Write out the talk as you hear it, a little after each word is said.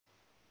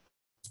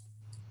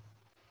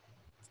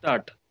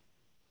Start.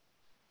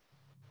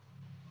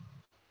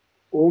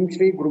 Om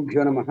Shri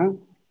Gurubhyo Namaha.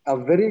 A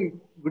very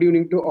good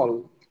evening to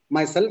all.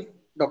 Myself,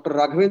 Dr.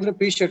 Raghavendra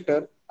P.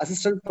 Shettar,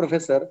 Assistant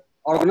Professor,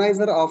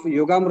 Organizer of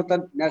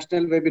yogamrutha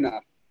National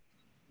Webinar.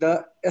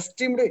 The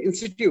esteemed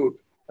Institute,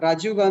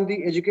 Rajiv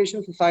Gandhi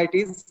Education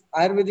Society's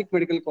Ayurvedic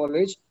Medical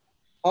College,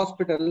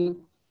 Hospital,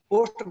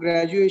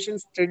 Post-Graduation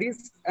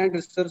Studies and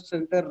Research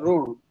Center,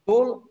 Road,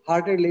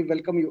 wholeheartedly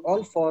welcome you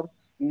all for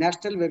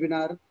National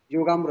Webinar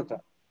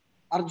Yogamrutha.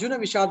 Arjuna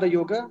Vishada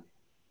Yoga,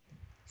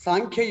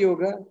 Sankhya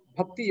Yoga,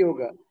 Bhakti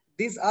Yoga.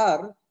 These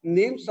are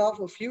names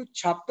of a few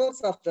chapters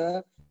of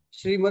the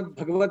Srimad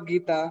Bhagavad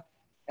Gita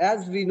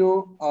as we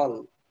know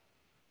all.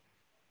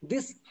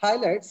 This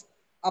highlights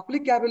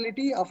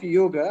applicability of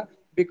yoga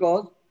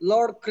because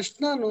Lord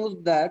Krishna knows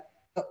that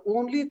the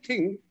only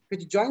thing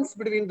which joins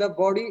between the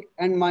body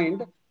and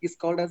mind is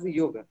called as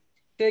yoga.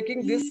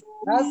 Taking this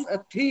as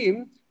a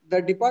theme,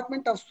 the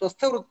Department of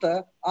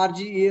Swasthavrutta,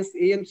 RGES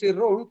AMC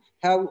Road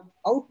have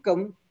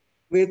outcome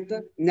with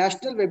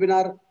National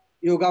Webinar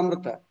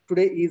Yogamrutha.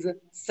 Today is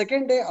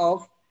second day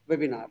of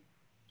webinar.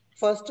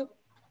 First,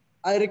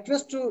 I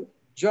request to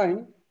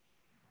join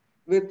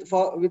with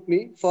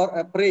me for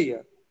a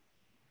prayer.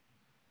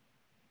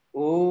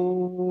 ॐ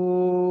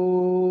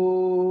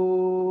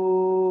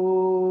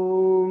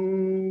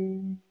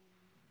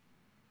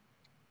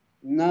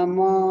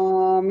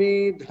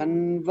नमामि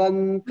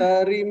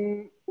धन्वन्तरिं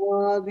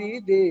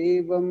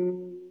आदिदेवम्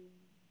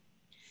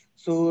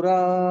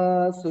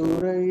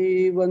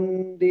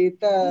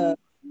सुरासुरैर्वन्दित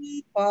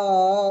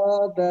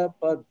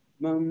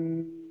पादपद्मम्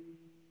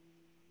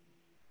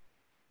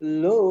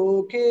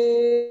लोके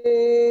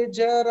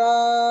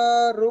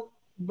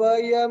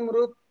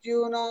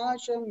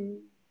जरारुग्भयमृत्युनाशम्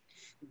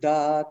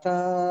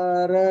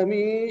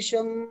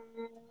दातारमीशं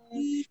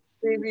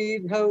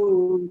विविधौषधीना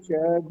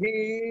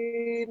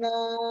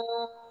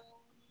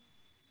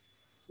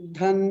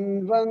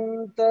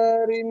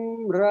धन्वन्तरिं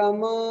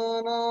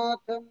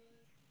रमानाथं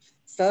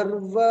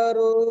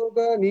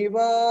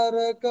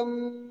सर्वरोगनिवारकम्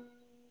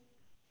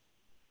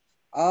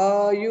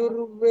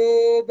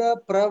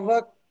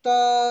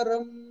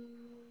आयुर्वेदप्रवक्तारम्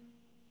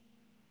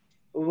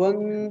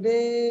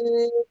वन्दे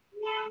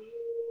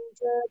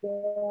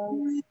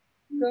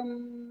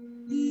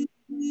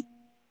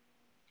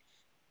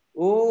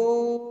ॐ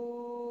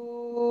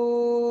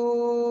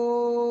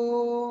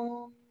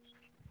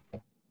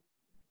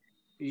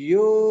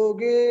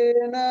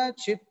योगेन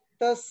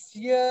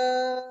चित्तस्य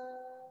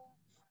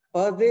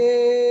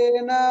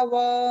पदेन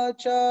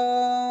वाचा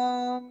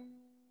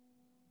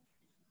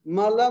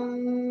मलं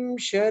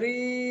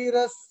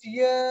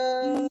शरीरस्य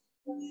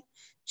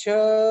च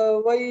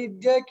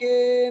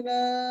वैद्यकेन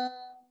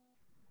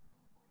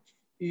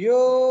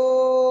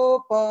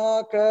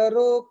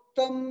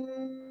योपाकरोक्तं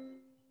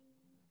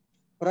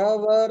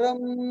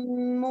प्रवरं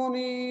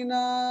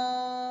मुनीना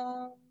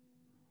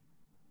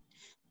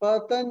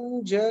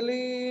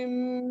पतञ्जलिं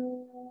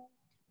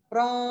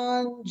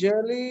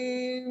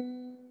प्राञ्जलिं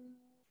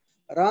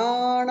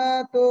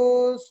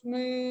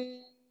राणतोऽस्मि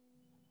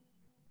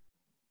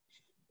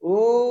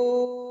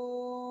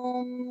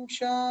ॐ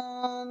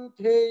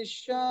शान्ति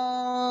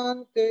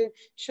शान्ति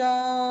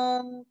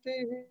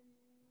शान्तिः.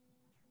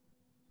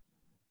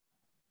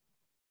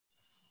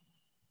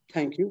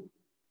 Thank you.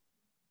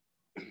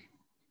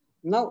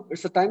 Now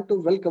it's the time to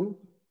welcome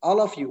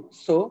all of you.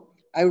 So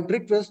I would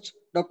request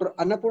Dr.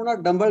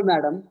 Annapurna Dambal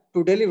Madam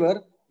to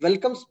deliver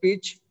welcome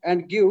speech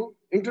and give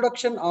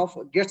introduction of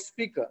guest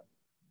speaker.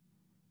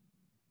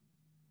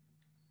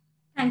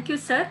 Thank you,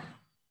 sir.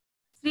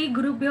 Sri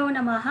Gurubhyo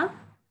Namaha.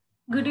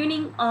 Good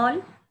evening,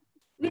 all.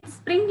 With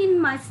spring in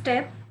my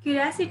step,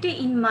 curiosity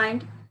in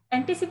mind,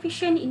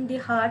 anticipation in the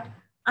heart,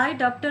 I,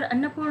 Dr.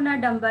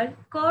 Annapurna Dambal,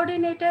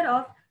 coordinator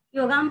of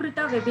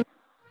Yogamrutha webinar.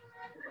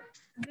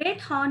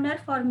 Great honor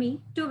for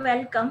me to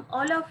welcome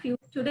all of you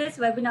to today's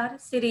webinar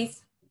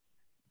series.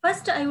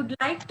 First, I would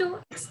like to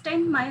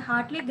extend my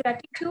hearty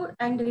gratitude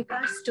and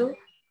regards to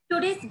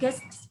today's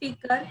guest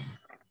speaker,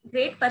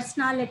 great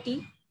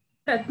personality,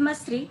 Padma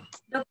Shri,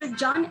 Dr.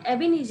 John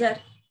Ebenezer.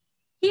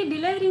 He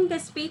delivering the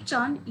speech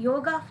on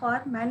yoga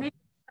for managing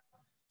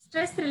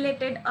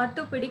stress-related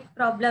orthopedic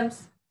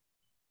problems.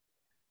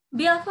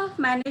 Behalf of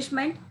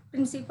management,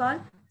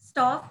 principal,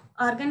 staff,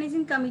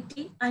 organizing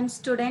committee, and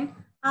student,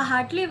 I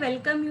heartily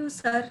welcome you,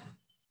 sir.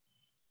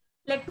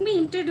 Let me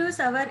introduce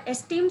our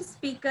esteemed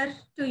speaker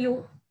to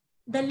you.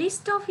 The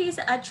list of his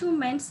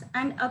achievements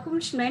and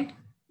accomplishments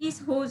is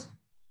whose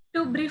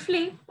to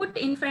briefly put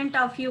in front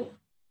of you.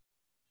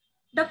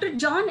 Dr.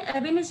 John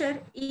Ebenezer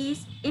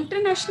is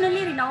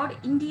internationally renowned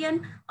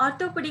Indian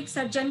orthopedic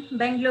surgeon,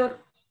 Bangalore.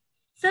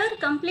 Sir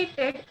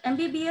completed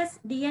MBBS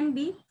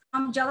DNB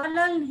from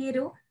Jawaharlal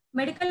Nehru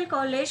Medical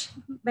College,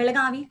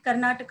 Belagavi,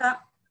 Karnataka.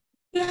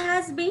 He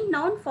has been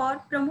known for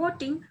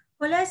promoting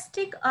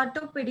holistic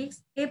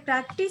orthopedics, a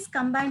practice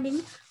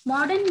combining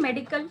modern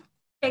medical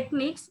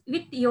techniques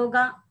with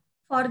yoga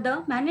for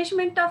the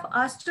management of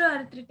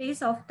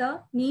osteoarthritis of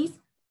the knees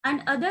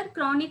and other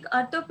chronic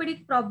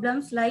orthopedic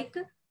problems like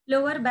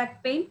lower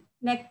back pain,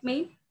 neck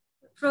pain,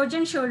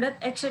 frozen shoulder,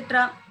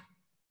 etc.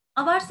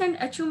 Awards and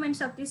achievements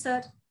of the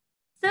sir.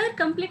 Sir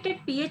completed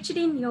PhD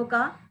in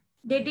yoga.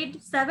 They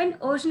did 7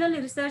 original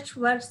research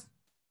works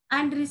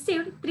and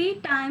received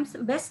 3 times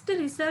Best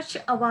Research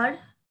Award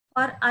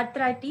for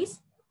arthritis,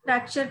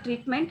 fracture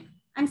treatment,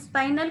 and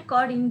spinal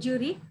cord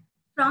injury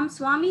from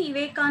Swami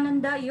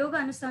Vivekananda Yoga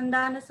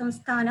Anusandhana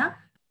Samsthana,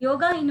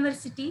 Yoga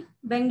University,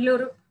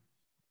 Bengaluru,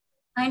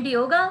 and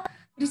yoga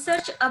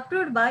research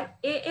approved by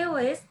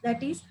AAOS,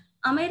 that is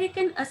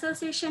American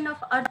Association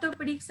of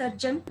Orthopedic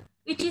Surgeons,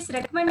 which is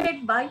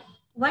recommended by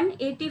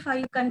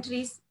 185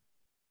 countries.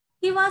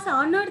 He was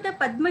honored the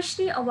Padma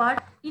Shri Award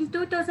in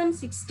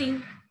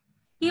 2016.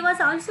 He was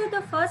also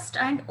the first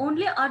and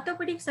only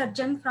orthopedic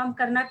surgeon from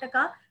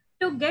Karnataka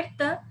to get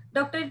the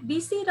Dr.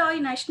 B.C. Roy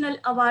National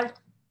Award.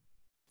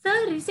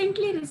 Sir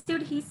recently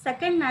received his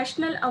second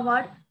national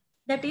award,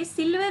 that is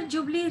Silver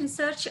Jubilee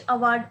Research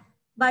Award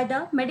by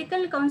the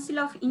Medical Council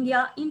of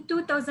India in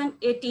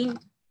 2018.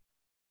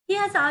 He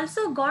has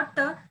also got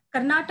the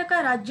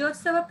Karnataka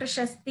Rajyotsava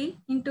Prashasti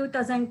in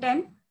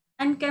 2010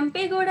 and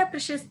Kempegowda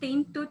Prashasti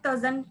in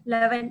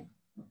 2011.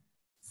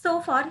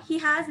 So far, he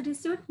has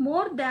received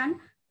more than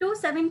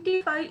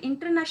 275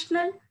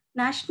 international,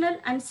 national,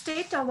 and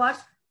state awards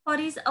for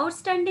his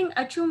outstanding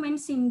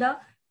achievements in the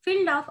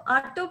field of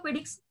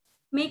orthopedics,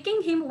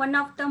 making him one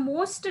of the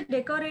most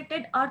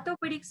decorated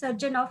orthopedic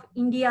surgeons of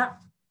India.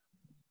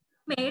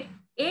 He made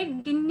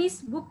 8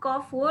 Guinness Book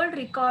of World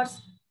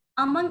Records,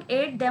 among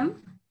 8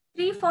 them,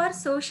 3 for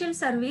social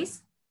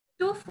service,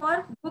 2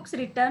 for books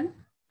written,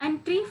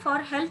 and 3 for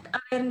health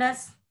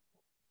awareness.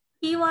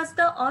 He was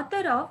the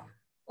author of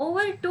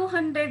over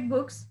 200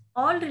 books,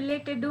 all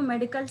related to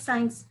medical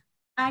science,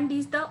 and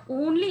is the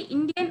only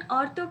Indian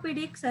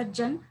orthopedic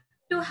surgeon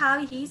to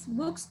have his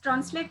books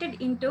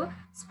translated into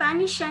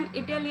Spanish and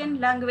Italian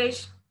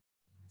language.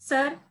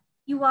 Sir,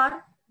 you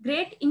are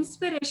great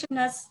inspiration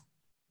us.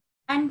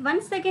 And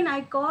once again,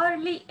 I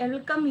cordially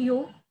welcome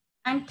you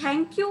and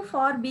thank you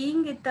for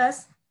being with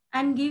us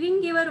and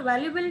giving your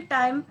valuable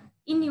time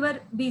in your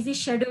busy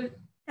schedule.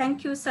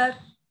 Thank you, sir.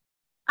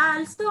 I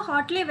also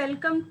heartily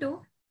welcome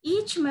to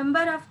each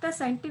member of the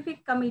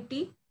scientific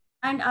committee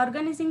and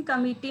organizing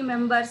committee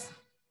members,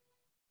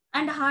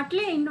 and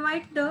heartily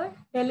invite the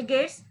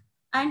delegates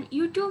and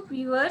YouTube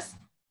viewers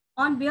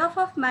on behalf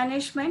of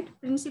management,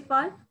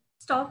 principal,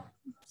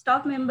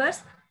 staff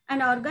members,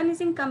 and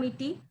organizing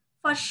committee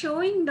for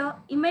showing the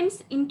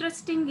immense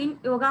interesting in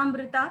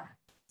Yogamrutha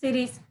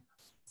series.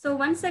 So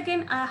once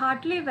again, I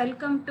heartily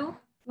welcome to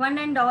one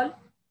and all.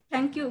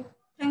 Thank you.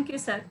 Thank you,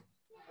 sir.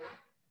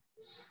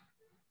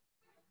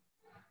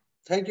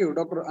 Thank you,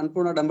 Dr.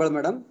 Annapurna Dambal,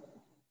 madam.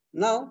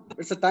 Now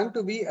it's a time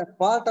to be a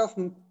part of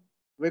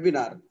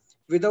webinar.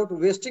 Without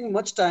wasting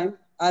much time,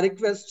 I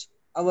request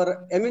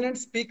our eminent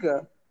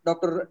speaker,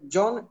 Dr.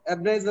 John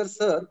Ebenezer,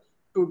 sir,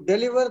 to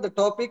deliver the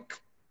topic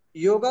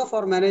Yoga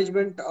for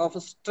Management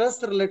of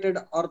Stress-Related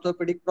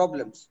Orthopedic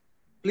Problems.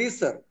 Please,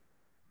 sir.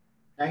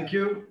 Thank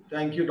you.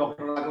 Thank you,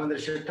 Dr. Raghavendra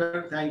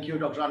Shettar. Thank you,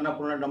 Dr.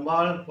 Annapurna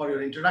Dambal, for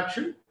your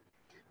introduction.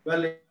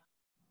 Well,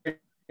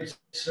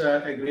 it's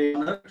a great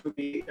honor to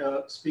be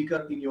a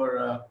speaker in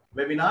your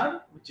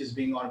webinar, which is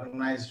being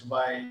organized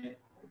by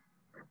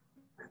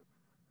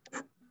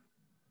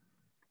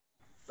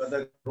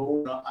the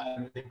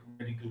Ayurvedic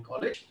Medical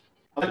College.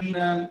 I've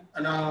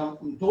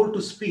been told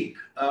to speak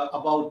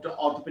about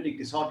orthopedic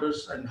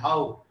disorders and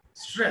how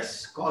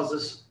stress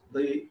causes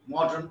the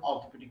modern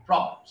orthopedic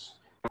problems.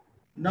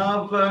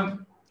 Now,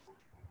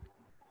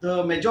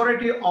 the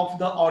majority of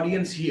the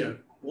audience here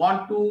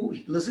want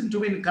to listen to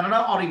me in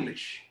Kannada or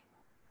English?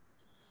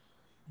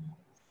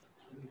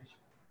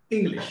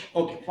 English.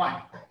 Okay,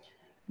 fine.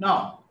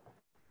 Now,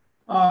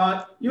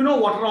 you know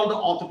what are all the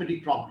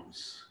orthopedic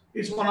problems?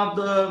 It's one of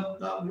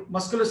the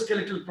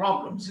musculoskeletal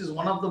problems is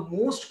one of the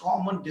most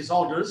common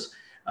disorders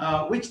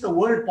which the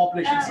world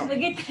population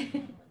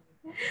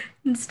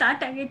suffers.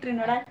 Start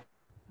again.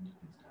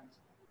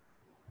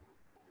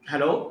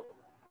 Hello?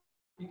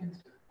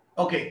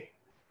 Okay.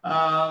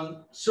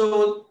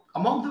 So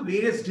among the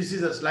various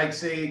diseases like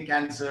say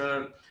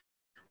cancer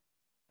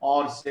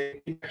or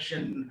say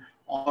infection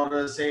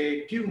or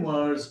say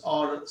tumors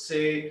or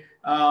say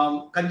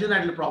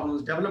congenital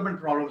problems, development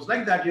problems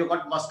like that, you've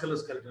got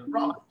musculoskeletal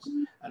problems.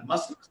 And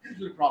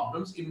musculoskeletal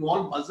problems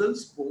involve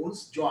muscles,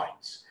 bones,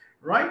 joints,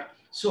 right?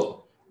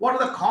 So what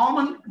are the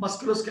common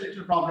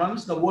musculoskeletal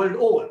problems the world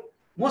over?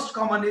 Most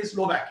common is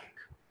low backache.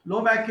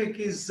 Low backache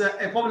is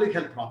a public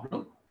health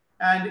problem,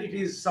 and it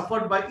is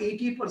suffered by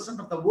 80%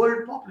 of the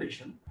world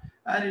population,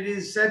 and it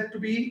is said to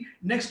be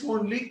next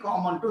only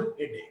common to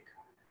headache.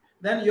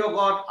 Then you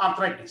got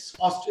arthritis,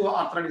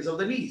 osteoarthritis of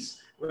the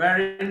knees,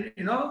 wherein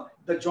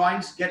the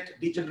joints get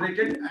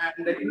degenerated,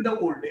 and in the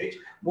old age,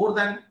 more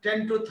than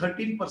 10 to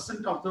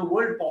 13% of the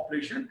world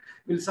population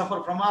will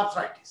suffer from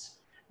arthritis.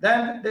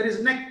 Then there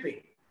is neck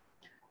pain.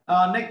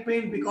 Neck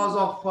pain because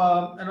of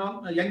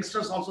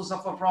youngsters also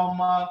suffer from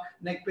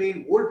neck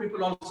pain. Old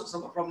people also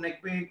suffer from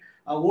neck pain.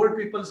 Old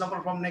people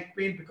suffer from neck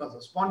pain because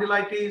of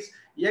spondylitis.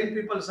 Young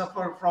people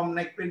suffer from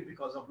neck pain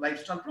because of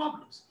lifestyle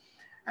problems.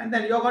 And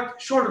then you have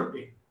got shoulder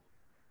pain.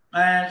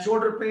 And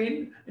shoulder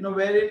pain,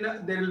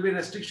 wherein there will be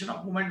restriction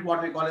of movement,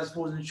 what we call as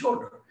frozen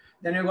shoulder.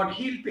 Then you've got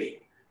heel pain.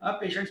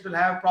 Patients will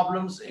have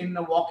problems in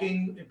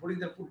walking, in putting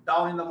their foot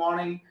down in the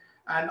morning,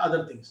 and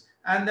other things.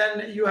 And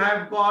then you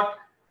have got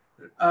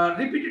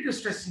repetitive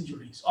stress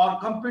injuries or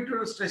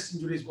computer stress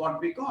injuries,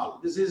 what we call.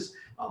 This is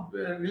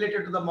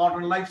related to the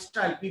modern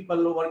lifestyle.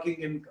 People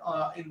working in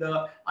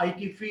the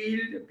IT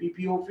field,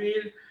 PPO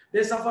field,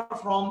 they suffer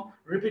from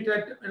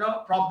repeated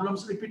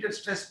problems, repeated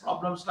stress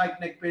problems like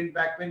neck pain,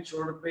 back pain,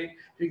 shoulder pain,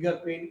 finger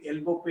pain,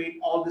 elbow pain,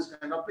 all this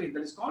kind of pain.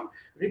 That is called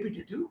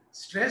repetitive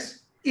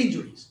stress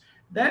injuries.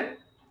 Then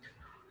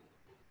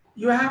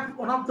you have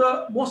one of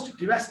the most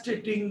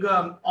devastating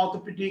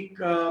orthopedic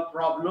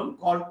problem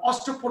called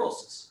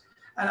osteoporosis.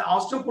 And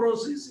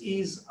osteoporosis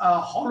is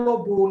a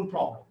hollow bone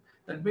problem.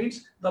 That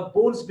means the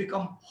bones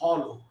become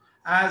hollow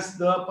as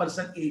the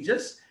person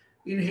ages.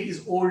 In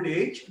his old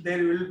age,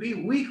 there will be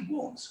weak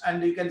bones,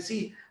 and you can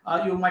see,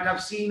 you might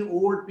have seen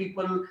old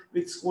people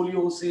with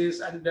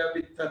scoliosis and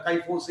with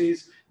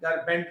kyphosis. They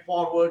are bent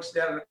forwards. They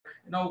are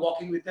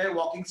walking with a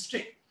walking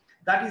stick.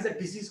 That is a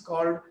disease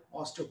called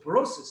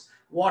osteoporosis.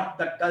 What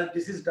that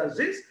disease does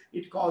is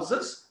it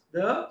causes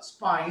the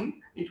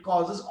spine, it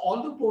causes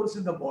all the bones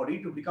in the body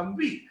to become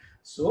weak.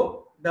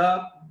 So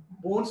the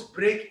bones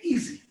break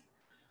easily.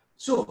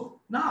 So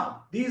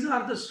now these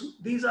are a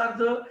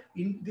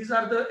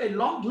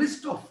long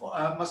list of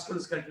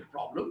musculoskeletal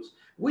problems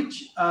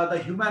which the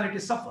humanity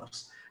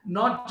suffers,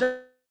 not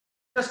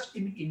just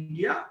in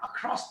India,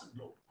 across the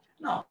globe.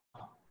 Now,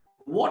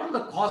 what are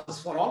the causes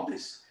for all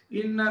this?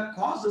 In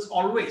causes,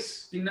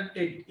 always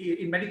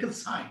in medical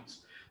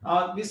science,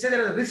 we say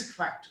there are risk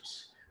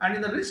factors, and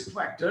in the risk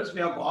factors we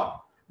have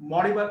got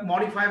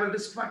modifiable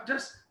risk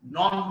factors,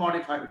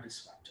 non-modifiable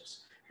risk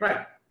factors,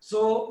 right?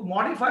 So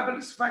modifiable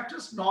risk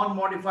factors,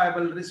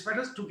 non-modifiable risk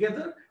factors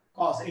together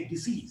cause a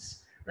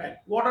disease, right?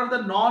 What are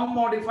the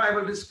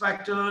non-modifiable risk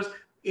factors?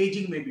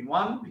 Aging may be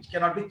one, which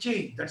cannot be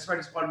changed. That's why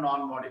it's called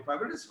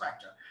non-modifiable risk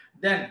factor.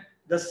 Then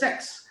the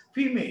sex,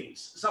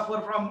 females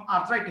suffer from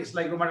arthritis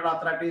like rheumatoid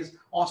arthritis,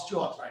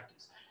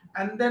 osteoarthritis.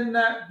 And then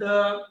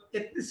the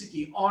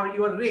ethnicity or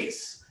your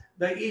race,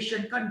 the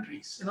Asian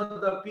countries,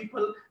 the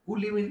people who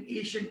live in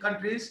Asian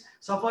countries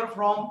suffer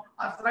from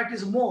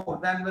arthritis more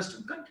than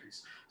Western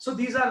countries. So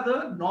these are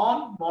the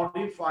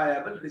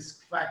non-modifiable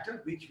risk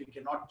factors which we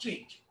cannot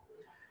change.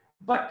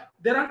 But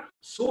there are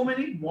so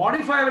many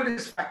modifiable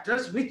risk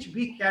factors which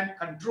we can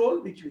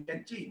control, which we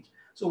can change.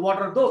 So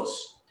what are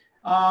those?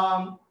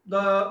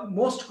 The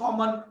most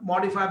common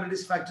modifiable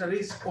risk factor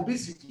is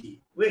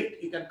obesity, weight.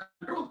 You can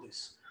control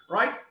this,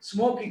 right?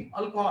 Smoking,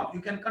 alcohol,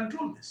 you can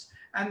control this.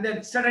 And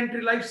then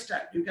sedentary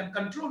lifestyle, you can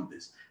control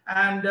this.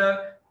 And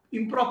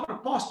improper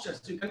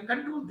postures, you can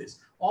control this.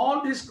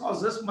 All this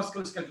causes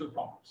musculoskeletal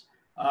problems.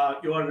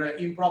 Your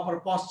improper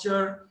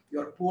posture,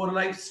 your poor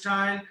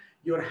lifestyle,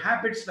 your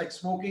habits like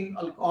smoking,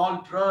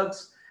 alcohol,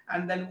 drugs,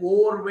 and then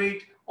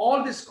overweight,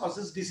 all this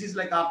causes disease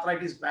like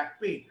arthritis, back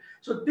pain.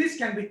 So this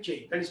can be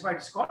changed. That is why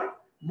it's called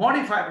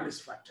modifiable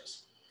risk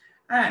factors.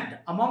 And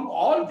among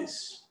all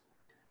this,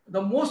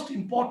 the most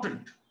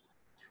important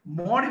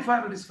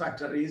modifiable risk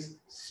factor is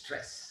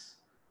stress,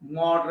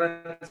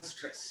 modern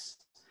stress.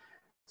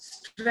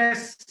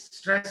 Stress.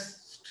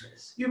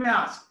 You may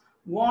ask,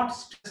 what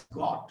stress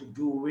got to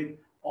do with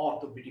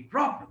orthopedic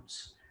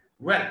problems?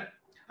 Well,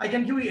 I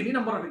can give you any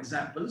number of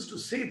examples to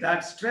say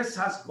that stress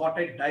has got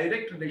a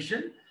direct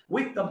relation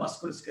with the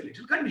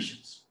musculoskeletal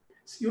conditions.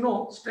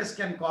 Stress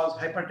can cause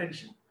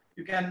hypertension.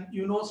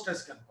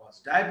 Stress can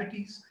cause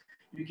diabetes.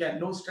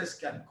 Stress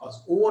can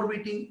cause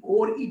overeating,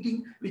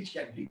 which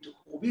can lead to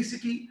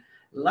obesity.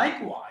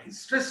 Likewise,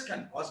 stress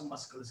can cause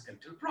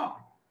musculoskeletal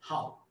problem.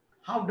 How?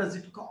 How does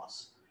it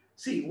cause?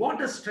 See, what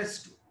does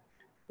stress do?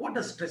 What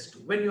does stress do?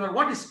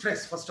 What is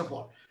stress, first of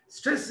all?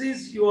 Stress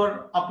is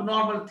your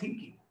abnormal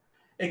thinking,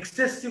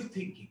 excessive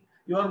thinking.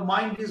 Your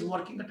mind is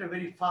working at a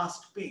very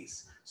fast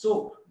pace.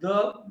 So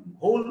the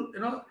whole,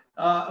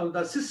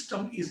 the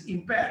system is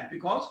impaired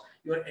because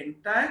your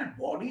entire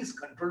body is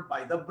controlled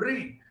by the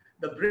brain.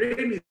 The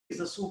brain is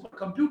a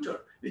supercomputer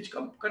which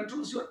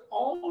controls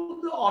all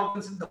the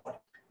organs in the body.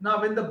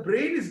 Now, when the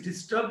brain is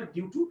disturbed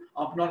due to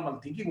abnormal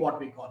thinking, what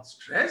we call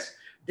stress,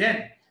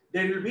 then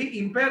there will be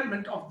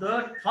impairment of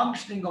the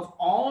functioning of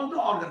all the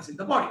organs in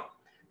the body.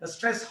 The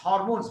stress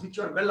hormones, which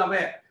you are well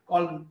aware,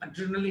 called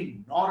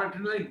adrenaline,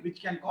 noradrenaline,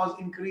 which can cause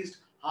increased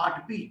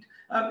heartbeat,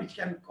 which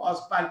can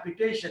cause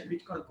palpitation,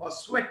 which can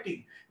cause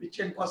sweating, which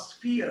can cause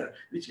fear,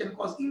 which can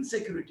cause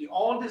insecurity.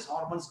 All these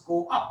hormones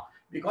go up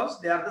because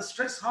they are the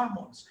stress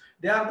hormones.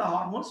 They are the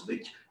hormones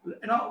which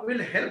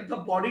will help the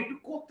body to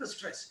cope the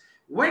stress.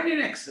 When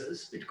in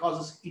excess, it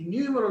causes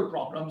innumerable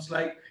problems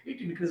like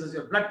it increases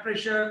your blood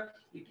pressure,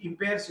 it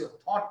impairs your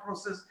thought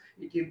process,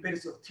 it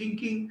impairs your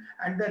thinking,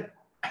 and then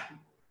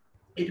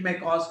it may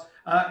cause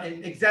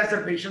an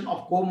exacerbation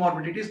of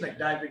comorbidities like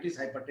diabetes,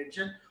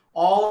 hypertension,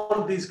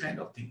 all these kind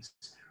of things.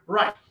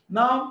 Right.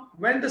 Now,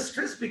 when the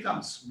stress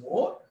becomes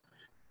more,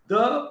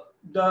 the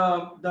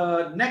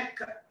neck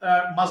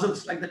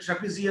muscles like the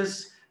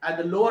trapezius and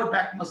the lower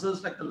back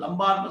muscles like the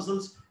lumbar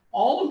muscles,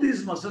 all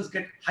these muscles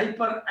get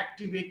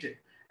hyperactivated,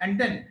 and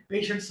then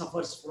patient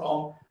suffers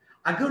from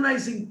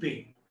agonizing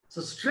pain.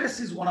 So stress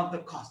is one of the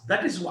causes.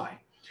 That is why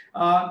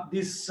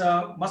this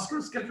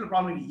musculoskeletal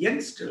problem in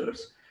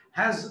youngsters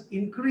has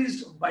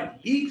increased by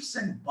leaps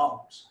and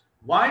bounds.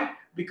 Why?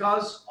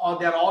 Because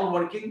they are all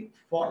working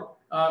for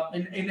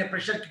in a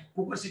pressure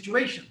cooker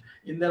situation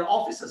in their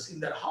offices, in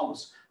their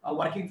house,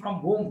 working from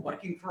home,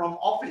 working from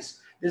office.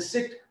 They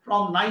sit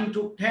from 9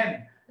 to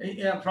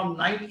 10, from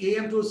 9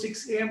 a.m. to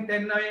 6 a.m.,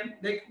 10 a.m.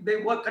 They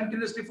work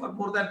continuously for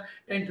more than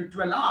 10 to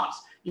 12 hours.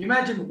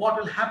 Imagine what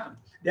will happen.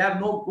 They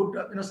have no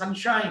good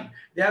sunshine.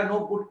 They have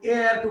no good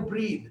air to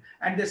breathe,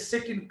 and they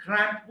sit in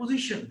cramped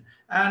position.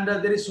 And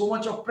there is so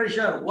much of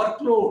pressure,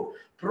 workload,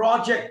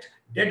 project,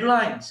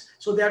 deadlines.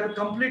 So they have to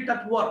complete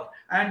that work,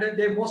 and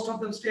they most of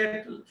them stay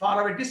at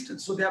far away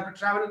distance. So they have to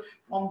travel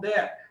from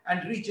there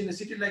and reach in a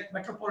city like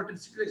metropolitan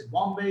city like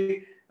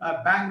Bombay,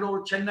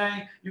 Bangalore,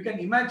 Chennai. You can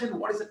imagine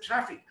what is the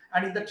traffic,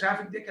 and in the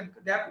traffic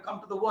they have to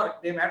come to the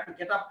work. They have to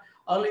get up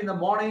early in the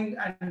morning,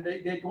 and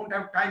they don't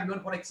have time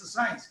even for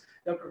exercise.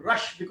 They have to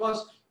rush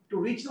because to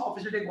reach the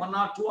office it take 1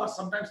 hour, 2 hours,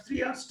 sometimes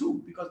 3 hours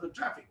too because of the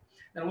traffic.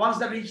 And once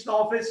they reach the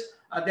office,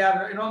 they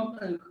are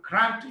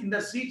cramped in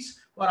their seats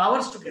for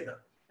hours together.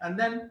 And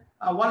then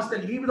once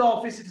they leave the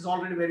office, it is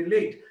already very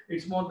late.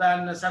 It's more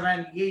than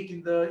 7, 8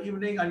 in the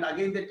evening, and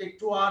again they take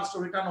 2 hours to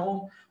return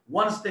home.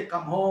 Once they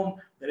come home,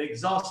 they're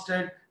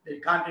exhausted. They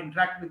can't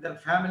interact with their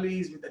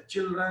families, with their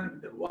children,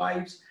 with their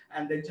wives,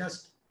 and they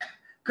just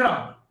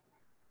crumble.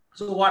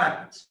 So what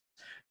happens?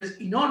 There's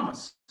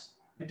enormous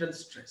mental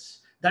stress.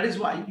 That is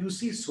why you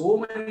see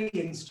so many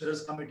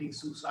youngsters committing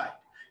suicide.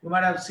 You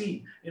might have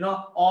seen,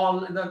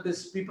 all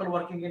these people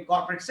working in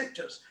corporate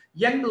sectors,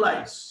 young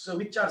lives, so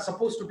which are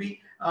supposed to be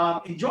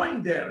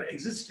enjoying their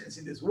existence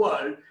in this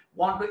world,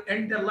 want to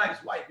end their lives.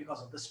 Why?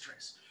 Because of the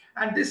stress.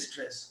 And this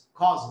stress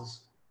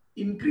causes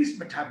increased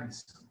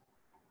metabolism,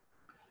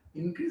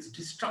 increased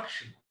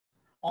destruction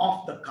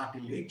of the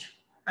cartilage,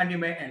 and you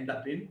may end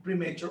up in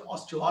premature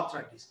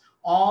osteoarthritis.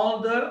 All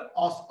the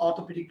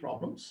orthopedic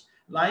problems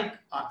like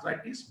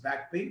arthritis,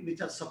 back pain,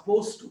 which are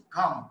supposed to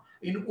come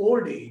in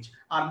old age,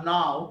 are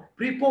now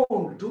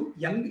preponed to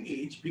young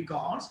age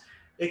because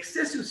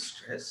excessive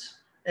stress,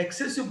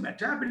 excessive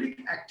metabolic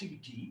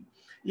activity,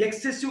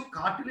 excessive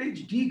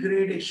cartilage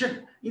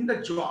degradation in the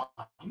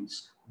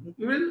joints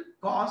will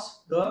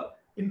cause the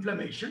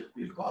inflammation,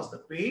 will cause the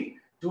pain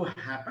to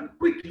happen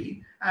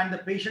quickly, and the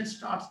patient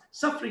starts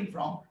suffering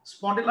from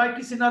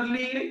spondylitis in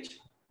early age.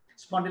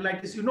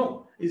 Spondylitis,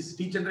 is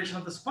degeneration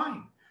of the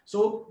spine.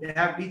 So they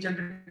have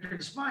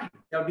degenerated spine,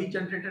 they have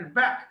degenerated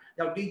back,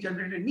 they have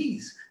degenerated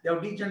knees, they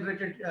have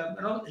degenerated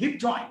hip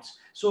joints.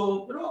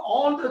 So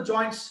all the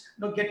joints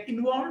get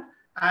involved,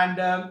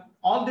 and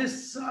all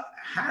this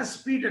has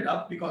speeded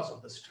up because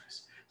of the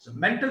stress. So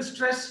mental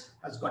stress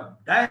has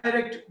got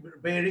direct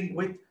bearing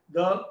with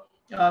the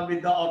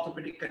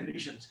orthopedic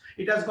conditions.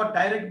 It has got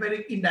direct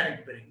bearing,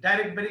 indirect bearing.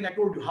 Direct bearing, I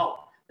told you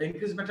how. The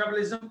increased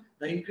metabolism,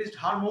 the increased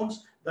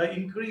hormones, the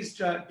increased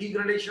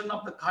degradation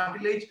of the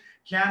cartilage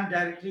can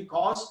directly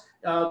cause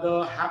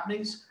the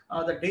happenings,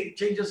 the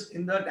changes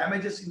in the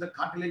damages in the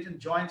cartilage and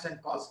joints,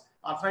 and cause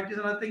arthritis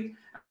and other things.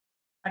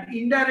 And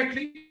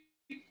indirectly,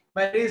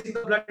 by raising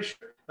the blood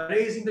pressure, by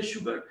raising the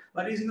sugar,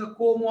 by raising the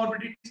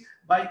comorbidities,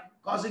 by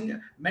causing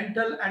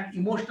mental and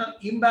emotional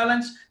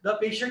imbalance, the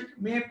patient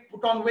may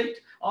put on weight,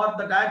 or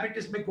the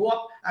diabetes may go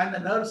up, and the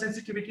nerve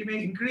sensitivity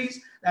may increase,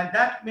 and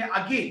that may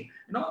again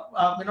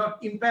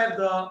impair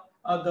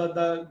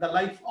the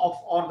life of,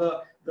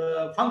 or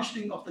the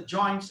functioning of the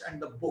joints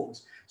and the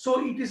bones.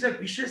 So it is a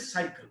vicious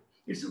cycle.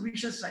 It's a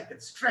vicious cycle.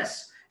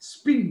 Stress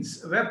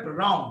spins web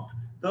around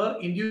the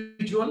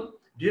individual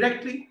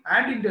directly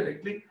and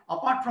indirectly.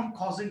 Apart from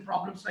causing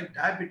problems like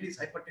diabetes,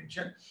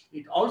 hypertension,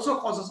 it also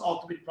causes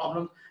orthopedic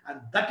problems,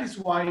 and that is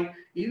why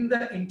in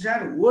the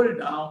entire world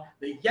now,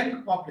 the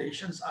young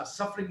populations are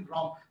suffering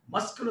from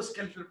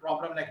musculoskeletal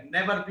problem like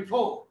never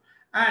before.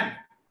 And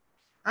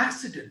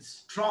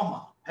accidents,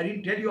 trauma, I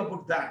didn't tell you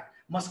about that.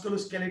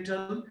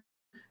 Musculoskeletal,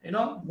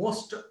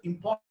 most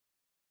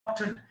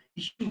important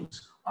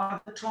issues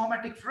are the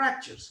traumatic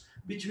fractures,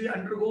 which we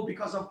undergo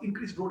because of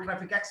increased road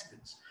traffic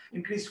accidents,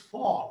 increased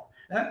fall,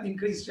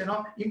 increased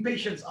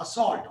impatience,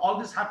 assault. All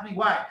this happening.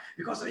 Why?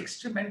 Because of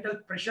extreme mental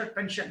pressure,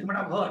 tension. You might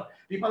have heard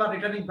people are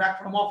returning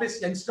back from office,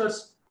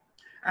 youngsters,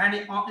 and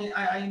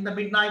in the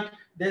midnight,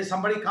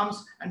 somebody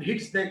comes and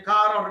hits their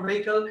car or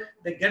vehicle.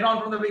 They get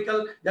on from the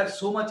vehicle. They're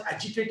so much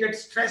agitated,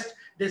 stressed.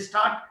 They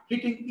start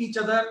hitting each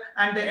other,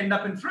 and they end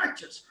up in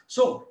fractures.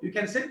 So you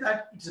can say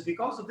that it's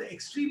because of the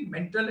extreme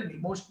mental and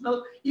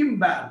emotional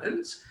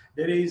imbalance.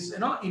 There is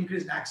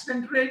increased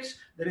accident rates,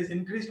 there is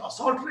increased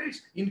assault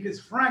rates,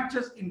 increased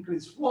fractures,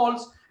 increased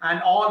falls,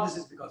 and all this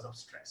is because of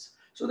stress.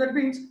 So that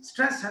means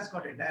stress has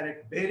got a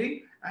direct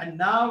bearing, and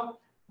now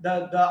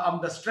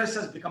the stress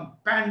has become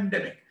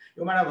pandemic.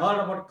 You might have heard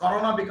about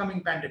Corona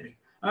becoming pandemic.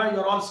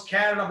 You're all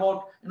scared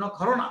about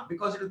Corona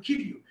because it will kill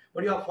you,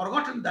 but you have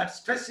forgotten that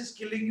stress is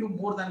killing you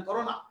more than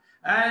Corona,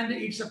 and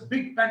it's a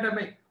big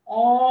pandemic.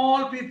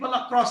 all people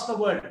across the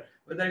world,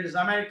 whether it is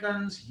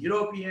Americans,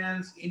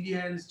 Europeans,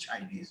 Indians,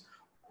 Chinese,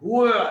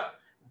 whoever,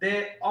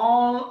 they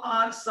all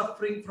are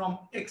suffering from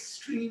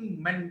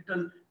extreme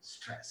mental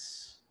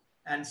stress.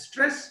 And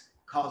stress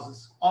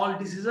causes all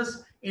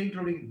diseases,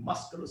 including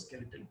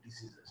musculoskeletal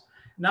diseases.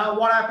 Now,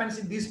 what happens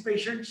in these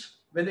patients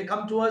when they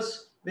come to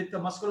us with the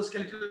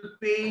musculoskeletal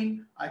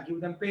pain? I give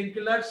them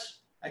painkillers,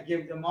 I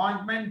give them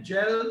ointment,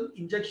 gel,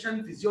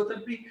 injection,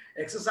 physiotherapy,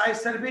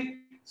 exercise therapy.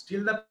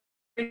 Still, the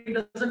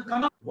pain doesn't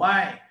come down.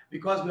 Why?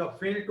 Because we have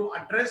failed to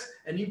address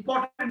an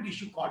important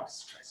issue called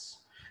stress.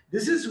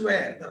 This is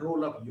where the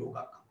role of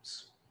yoga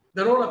comes.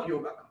 The role of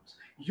yoga comes.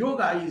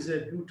 Yoga is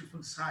a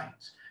beautiful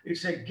science.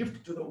 It's a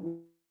gift to the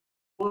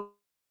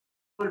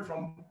world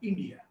from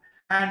India.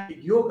 And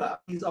yoga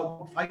is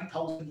about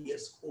 5,000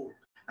 years old.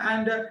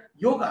 And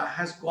yoga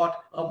has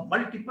got a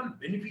multiple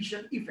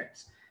beneficial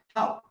effects.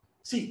 How?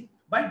 See,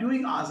 by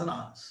doing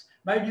asanas,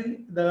 by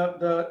doing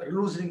the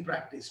loosening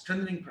practice,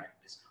 strengthening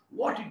practice,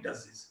 what it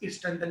does is it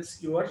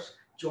strengthens your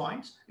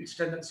joints, it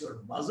strengthens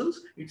your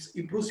muscles, it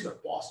improves your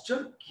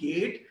posture,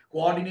 gait,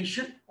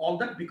 coordination, all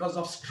that because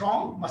of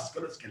strong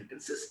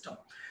musculoskeletal system.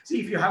 See,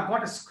 if you have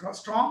got a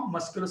strong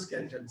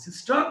musculoskeletal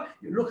system,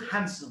 you look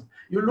handsome,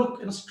 you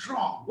look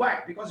strong.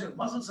 Why? Because your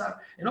muscles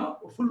are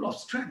full of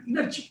strength,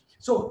 energy.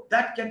 So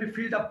that can be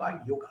filled up by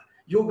yoga.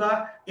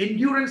 Yoga,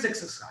 endurance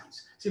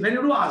exercise. See, when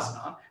you do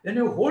asana, then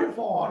you hold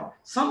for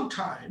some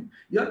time,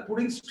 you're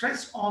putting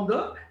stress on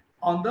the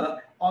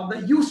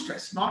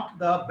eustress, not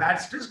the bad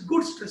stress,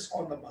 good stress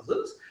on the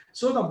muscles.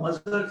 So the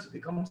muscles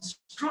become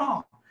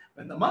strong.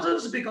 When the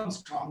muscles become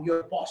strong,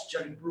 your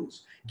posture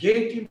improves,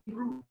 gait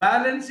improves,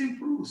 balance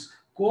improves,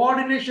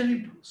 coordination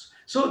improves.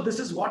 So this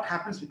is what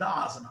happens with the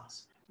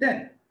asanas.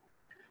 Then,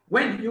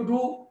 when you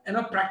do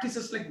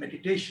practices like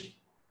meditation,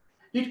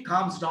 it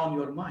calms down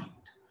your mind.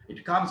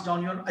 It calms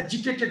down your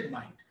agitated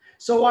mind.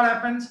 So what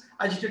happens?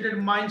 Agitated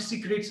mind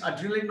secretes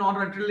adrenaline,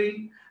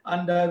 noradrenaline,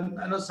 and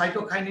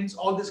cytokinins,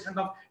 all these kind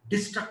of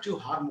destructive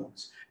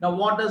hormones. Now,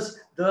 what does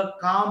the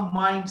calm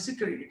mind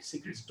secrete? It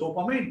secretes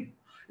dopamine.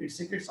 It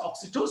secretes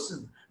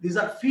oxytocin. These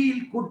are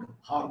feel-good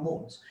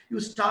hormones. You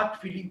start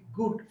feeling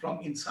good from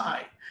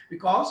inside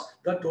because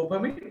the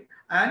dopamine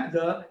and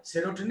the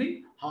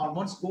serotonin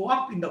hormones go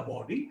up in the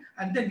body,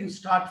 and then you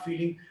start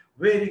feeling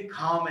very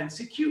calm and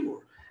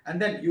secure. And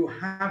then you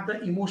have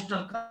the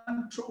emotional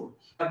control,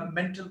 the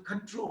mental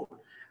control,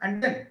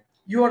 and then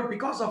you are,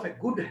 because of a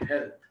good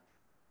health,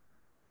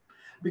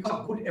 because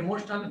of good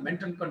emotional and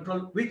mental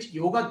control which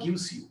yoga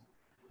gives you,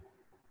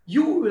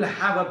 you will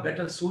have a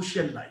better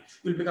social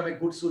life. You'll become a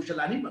good social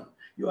animal.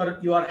 You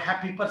are a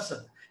happy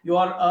person. You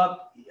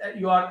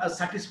are a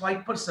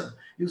satisfied person.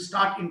 You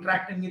start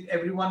interacting with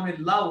everyone with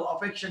love,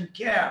 affection,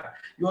 care.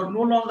 You are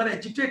no longer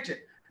agitated.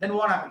 Then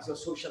what happens? Your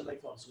social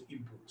life also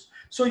improves.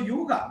 So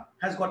yoga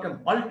has got a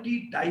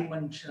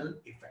multi-dimensional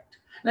effect.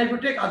 Now, if you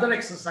take other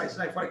exercises,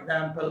 like for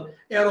example,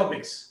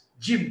 aerobics,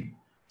 gym,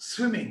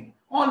 swimming,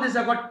 all these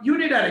have got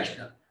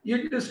unidirectional.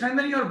 You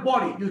strengthen your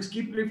body. You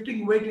keep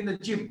lifting weight in the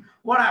gym.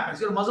 What happens?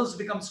 Your muscles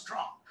become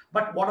strong.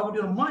 But what about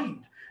your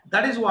mind?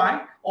 That is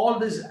why all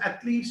these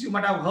athletes, you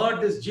might have heard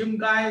these gym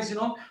guys,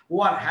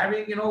 who are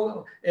having,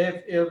 what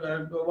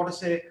to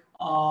say,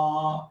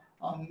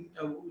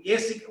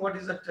 what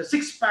is that,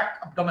 six-pack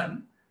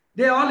abdomen.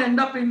 They all end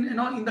up in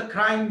the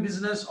crime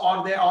business,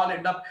 or they all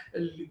end up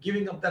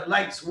giving up their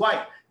lives.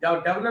 Why? They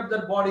have developed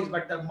their bodies,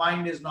 but their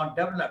mind is not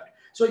developed.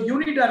 So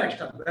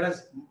unidirectional,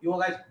 whereas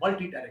yoga is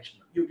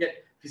multi-directional. You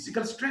get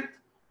physical strength,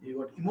 you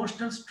got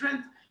emotional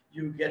strength,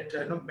 you get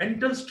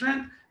mental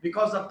strength.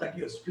 Because of that,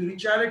 your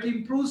spirituality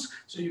improves.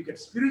 So you get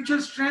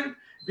spiritual strength.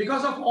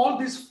 Because of all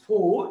these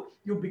four,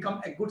 you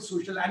become a good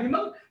social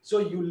animal. So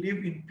you live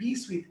in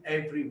peace with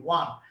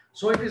everyone.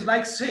 So it is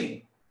like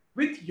saying,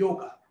 with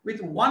yoga,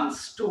 with one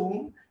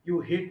stone,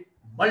 you hit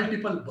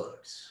multiple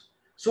birds.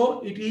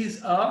 So it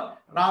is a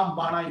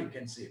Rambana, you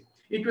can say.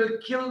 It will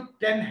kill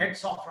 10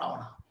 heads of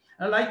Ravana.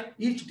 Like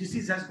each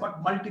disease has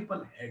got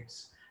multiple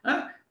heads.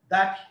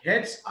 That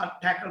heads are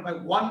tackled by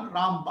one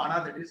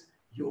Rambana, that is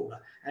yoga.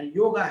 And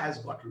yoga has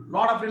got a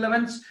lot of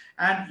relevance,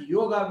 and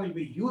yoga will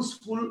be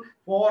useful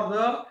for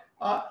the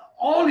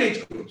all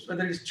age groups,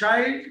 whether it is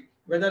child,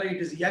 whether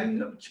it is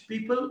young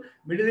people,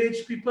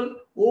 middle-aged people,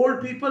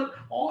 old people,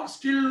 or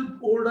still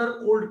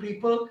old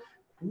people.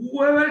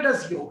 Whoever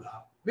does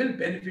yoga will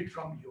benefit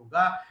from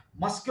yoga.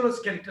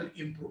 Musculoskeletal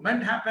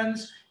improvement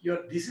happens,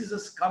 your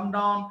diseases come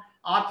down,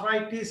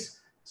 arthritis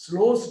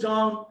slows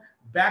down,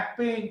 back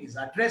pain is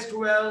addressed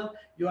well,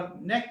 your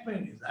neck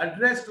pain is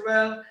addressed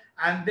well,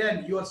 and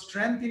then your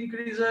strength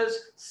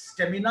increases,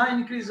 stamina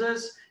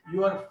increases,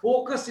 your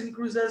focus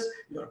increases,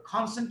 your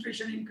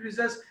concentration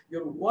increases,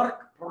 your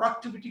work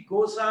productivity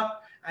goes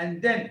up,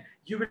 and then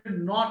you will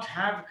not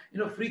have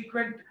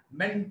frequent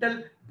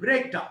mental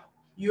breakdown.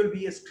 You will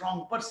be a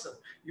strong person.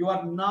 You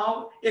are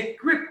now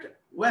equipped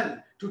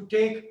well to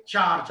take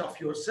charge of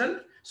yourself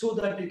so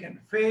that you can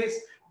face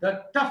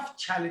the tough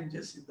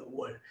challenges in the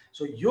world.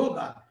 So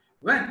yoga,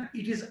 when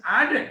it is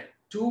added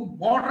to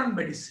modern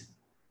medicine,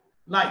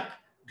 like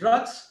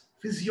drugs,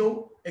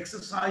 physio,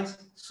 exercise,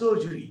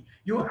 surgery.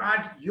 You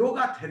add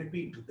yoga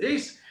therapy into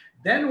this,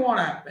 then what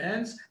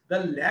happens?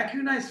 The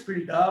lacuna is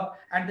filled up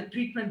and the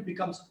treatment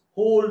becomes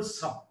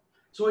wholesome.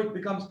 So it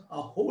becomes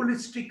a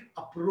holistic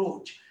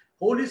approach.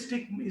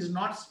 Holistic is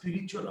not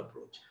spiritual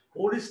approach.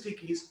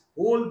 Holistic is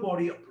whole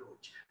body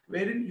approach,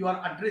 wherein you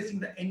are addressing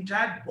the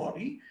entire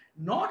body,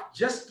 not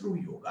just through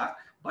yoga,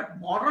 but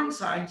modern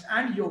science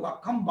and yoga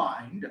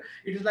combined.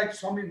 It is like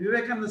Swami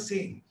Vivekananda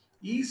saying,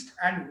 East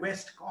and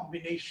West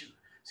combination.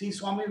 See,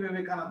 Swami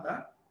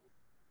Vivekananda,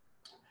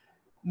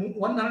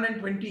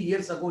 120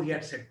 years ago, he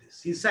had said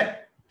this. He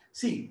said,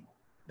 see,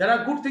 there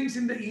are good things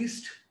in the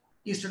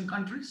Eastern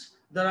countries.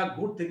 There are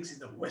good things in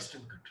the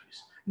Western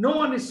countries. No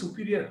one is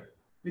superior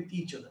with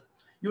each other.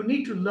 You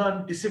need to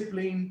learn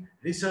discipline,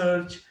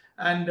 research,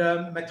 and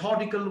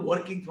methodical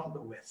working from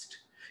the West.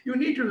 You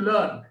need to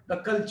learn the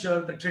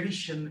culture, the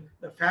tradition,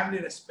 the family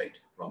respect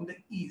from the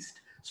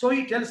East. So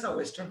he tells the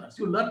Westerners,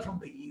 you learn from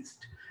the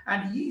East.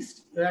 And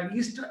East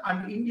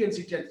and Indians,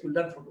 he tells you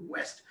learn from the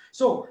West.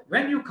 So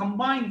when you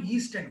combine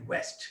East and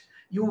West,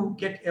 you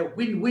get a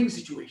win-win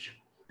situation.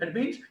 That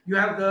means you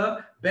have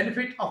the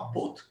benefit of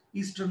both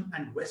Eastern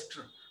and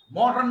Western.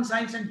 Modern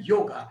science and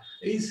yoga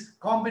is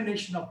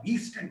combination of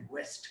East and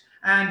West,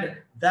 and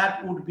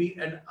that would be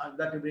an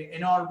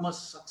enormous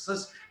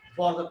success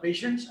for the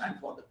patients and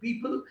for the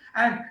people,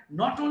 and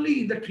not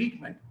only in the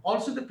treatment,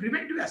 also the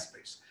preventive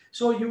aspects.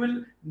 So you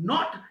will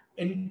not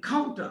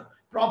encounter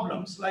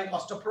problems like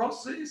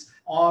osteoporosis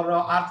or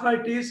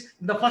arthritis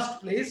in the first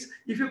place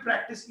if you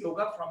practice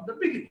yoga from the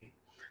beginning.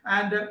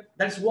 And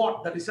that's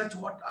what the research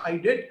what I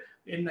did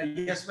in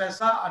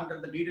Yesvesa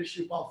under the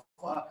leadership of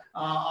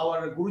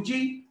our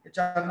Guruji,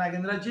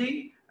 Charnagendra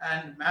ji,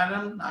 and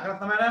Madam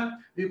Nagaratna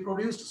Madam. We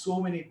produced so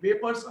many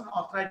papers on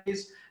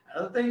arthritis,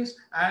 other things,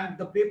 and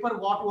the paper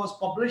what was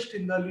published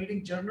in the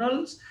leading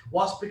journals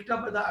was picked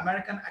up by the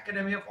American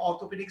Academy of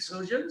Orthopedic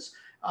Surgeons,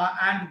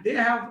 and they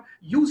have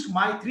used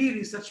my 3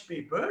 research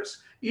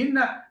papers in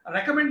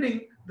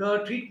recommending the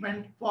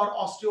treatment for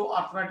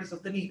osteoarthritis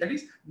of the knee, that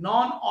is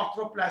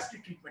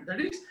non-arthroplasty treatment,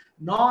 that is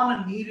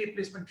non-knee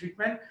replacement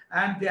treatment,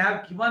 and they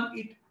have given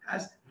it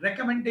as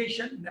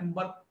recommendation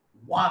number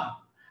 1,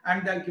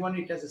 and they have given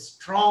it as a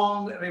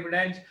strong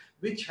evidence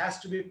which has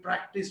to be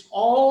practiced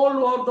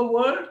all over the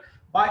world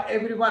by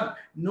everyone.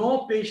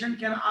 No patient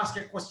can ask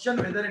a question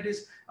whether it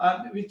is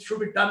which should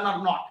be done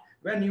or not.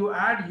 When you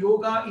add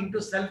yoga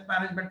into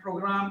self-management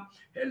program,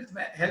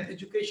 health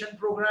education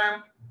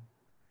program,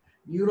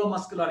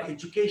 neuromuscular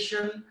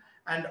education,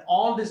 and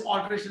all these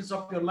alterations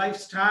of your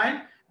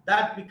lifestyle,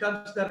 that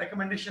becomes the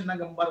recommendation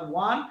number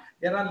 1.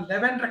 There are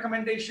 11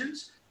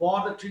 recommendations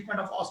for the treatment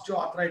of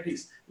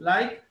osteoarthritis,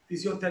 like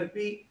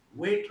physiotherapy,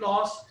 weight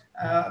loss,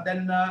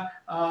 then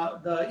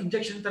the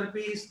injection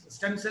therapies, the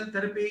stem cell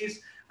therapies,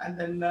 and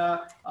then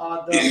the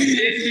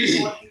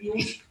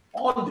use,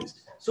 all this.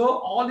 So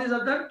all these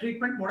other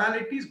treatment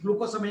modalities,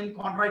 glucosamine,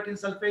 chondroitin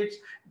sulfates,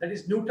 that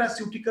is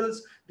nutraceuticals,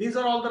 these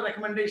are all the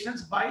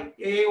recommendations by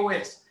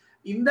AAOS.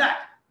 In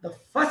that, the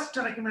first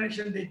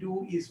recommendation they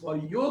do is for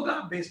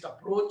yoga-based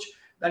approach,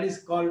 that is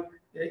called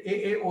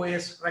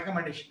AAOS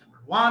recommendation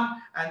number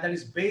 1, and that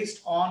is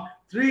based on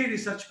 3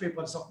 research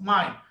papers of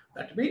mine.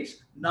 That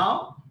means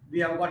now we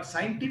have got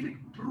scientific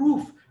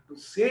proof to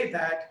say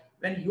that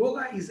when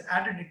yoga is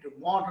added into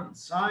modern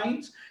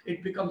science,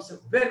 it becomes a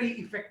very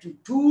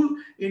effective tool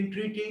in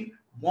treating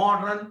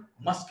modern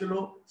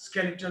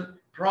musculoskeletal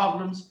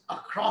problems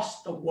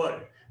across the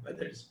world,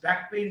 whether it's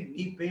back pain,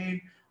 knee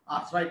pain,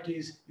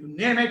 arthritis, you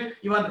name it,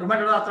 even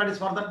rheumatoid arthritis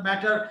for that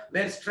matter,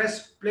 where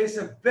stress plays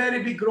a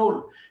very big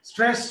role.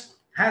 Stress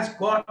has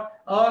got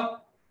a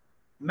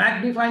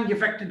magnifying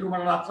effect in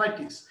rheumatoid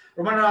arthritis.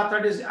 Rheumatoid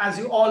arthritis, as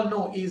you all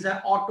know, is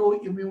an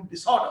autoimmune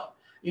disorder.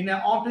 In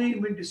an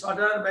autoimmune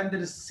disorder, when there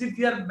is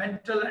severe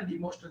mental and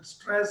emotional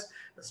stress,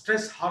 the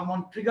stress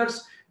hormone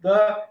triggers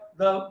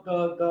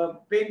the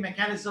pain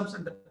mechanisms,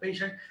 and the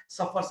patient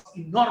suffers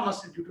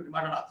enormously due to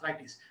rheumatoid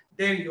arthritis.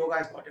 There, yoga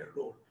has got a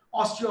role.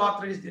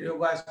 Osteoarthritis, the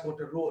yoga has got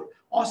a role.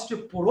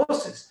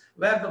 Osteoporosis,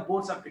 where the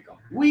bones have become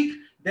weak,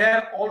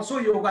 there also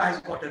yoga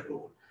has got a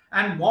role.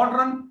 And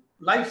modern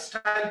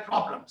lifestyle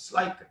problems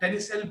like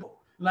tennis elbow,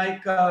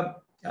 like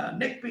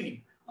neck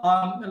pain,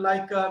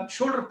 like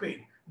shoulder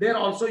pain, there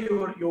also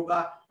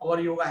our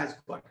yoga has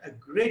got a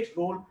great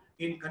role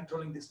in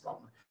controlling this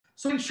problem.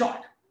 So in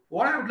short,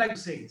 what I would like to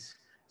say is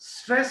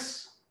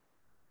stress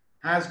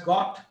has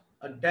got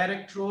a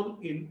direct role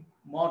in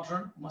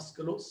modern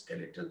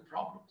musculoskeletal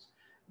problems,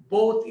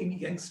 both in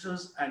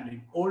youngsters and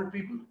in old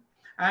people.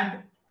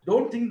 And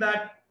don't think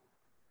that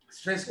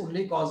stress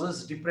only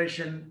causes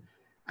depression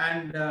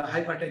and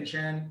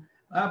hypertension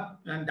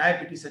and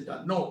diabetes and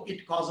all. No,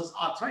 it causes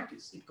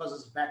arthritis, it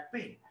causes back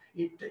pain.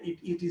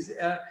 It is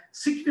a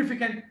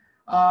significant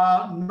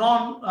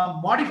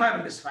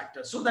non-modifiable risk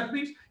factor. So that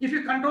means if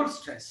you control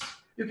stress,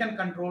 you can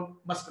control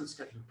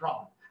musculoskeletal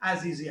problem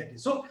as easy as it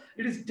is. So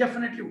it is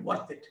definitely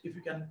worth it if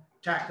you can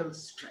tackle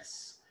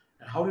stress.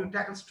 And how do you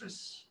tackle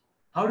stress?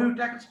 How do you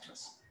tackle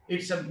stress?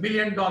 It's $1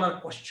 million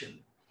question.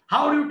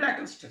 How do you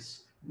tackle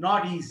stress?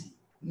 Not easy.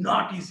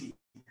 Not easy.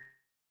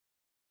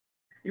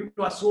 It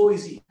was so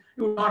easy.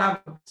 You would not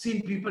have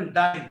seen people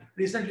dying.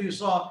 Recently, you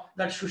saw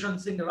that Shushan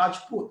Singh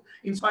Rajput,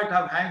 in spite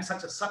of having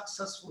such a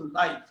successful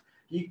life,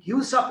 he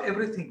gives up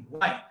everything.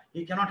 Why?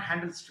 He cannot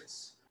handle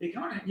stress. He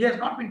has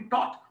not been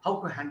taught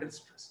how to handle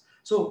stress.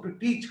 So to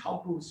teach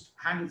how to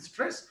handle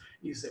stress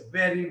is a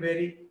very,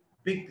 very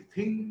big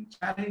thing,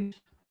 challenge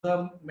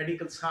the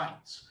medical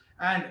science.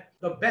 And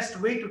the best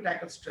way to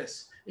tackle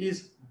stress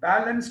is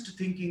balanced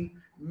thinking,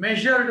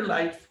 measured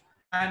life,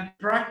 and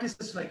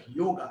practices like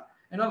yoga,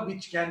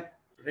 which can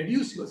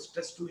reduce your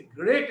stress to a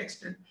great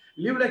extent.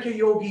 Live like a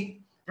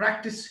yogi,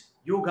 practice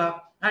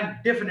yoga, and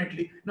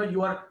definitely,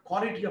 your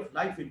quality of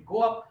life will go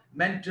up.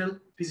 Mental,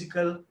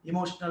 physical,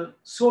 emotional,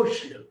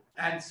 social,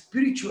 and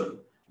spiritual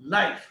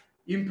life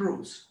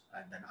improves,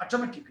 and then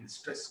automatically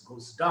stress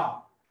goes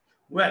down.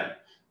 Well,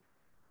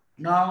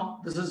 now,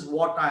 this is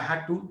what I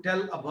had to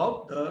tell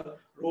about the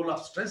role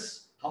of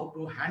stress, how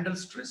to handle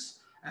stress,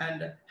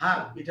 and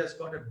how it has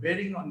got a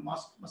bearing on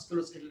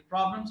musculoskeletal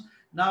problems.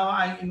 Now,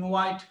 I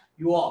invite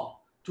you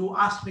all to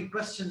ask me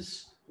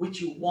questions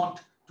which you want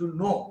to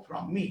know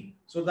from me,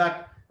 so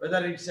that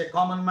whether it's a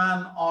common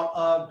man or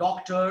a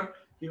doctor,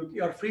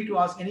 you are free to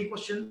ask any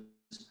questions,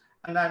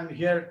 and I'm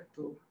here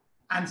to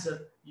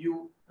answer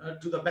you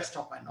to the best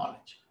of my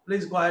knowledge.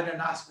 Please go ahead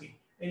and ask me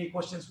any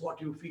questions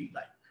what you feel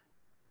like.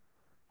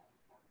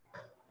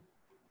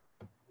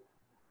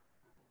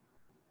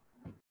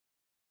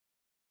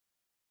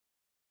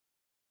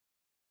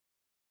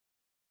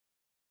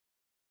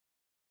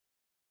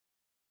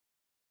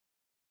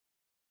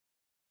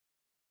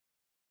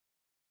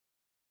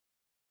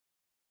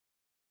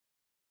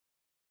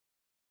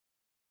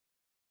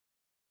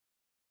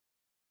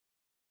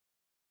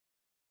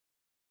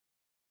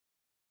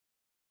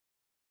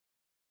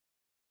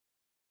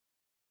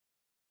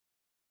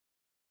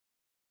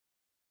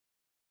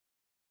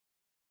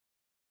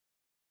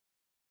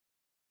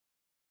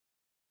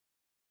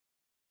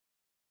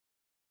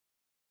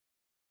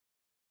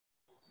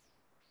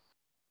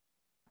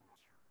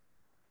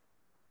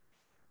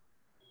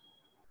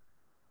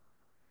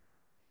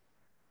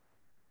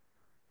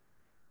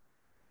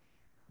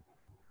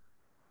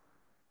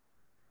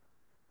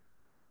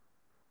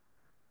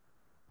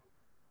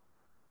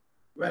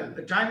 Well,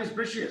 the time is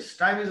precious.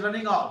 Time is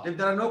running out. If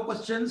there are no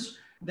questions,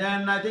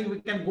 then I think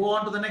we can go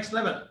on to the next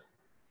level.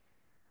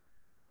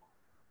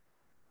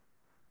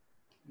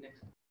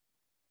 Next.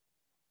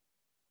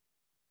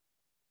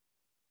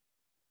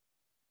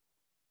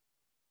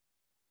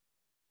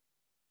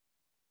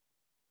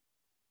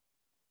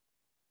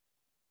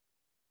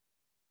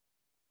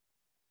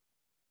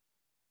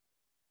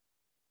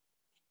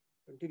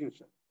 Continue,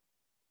 sir.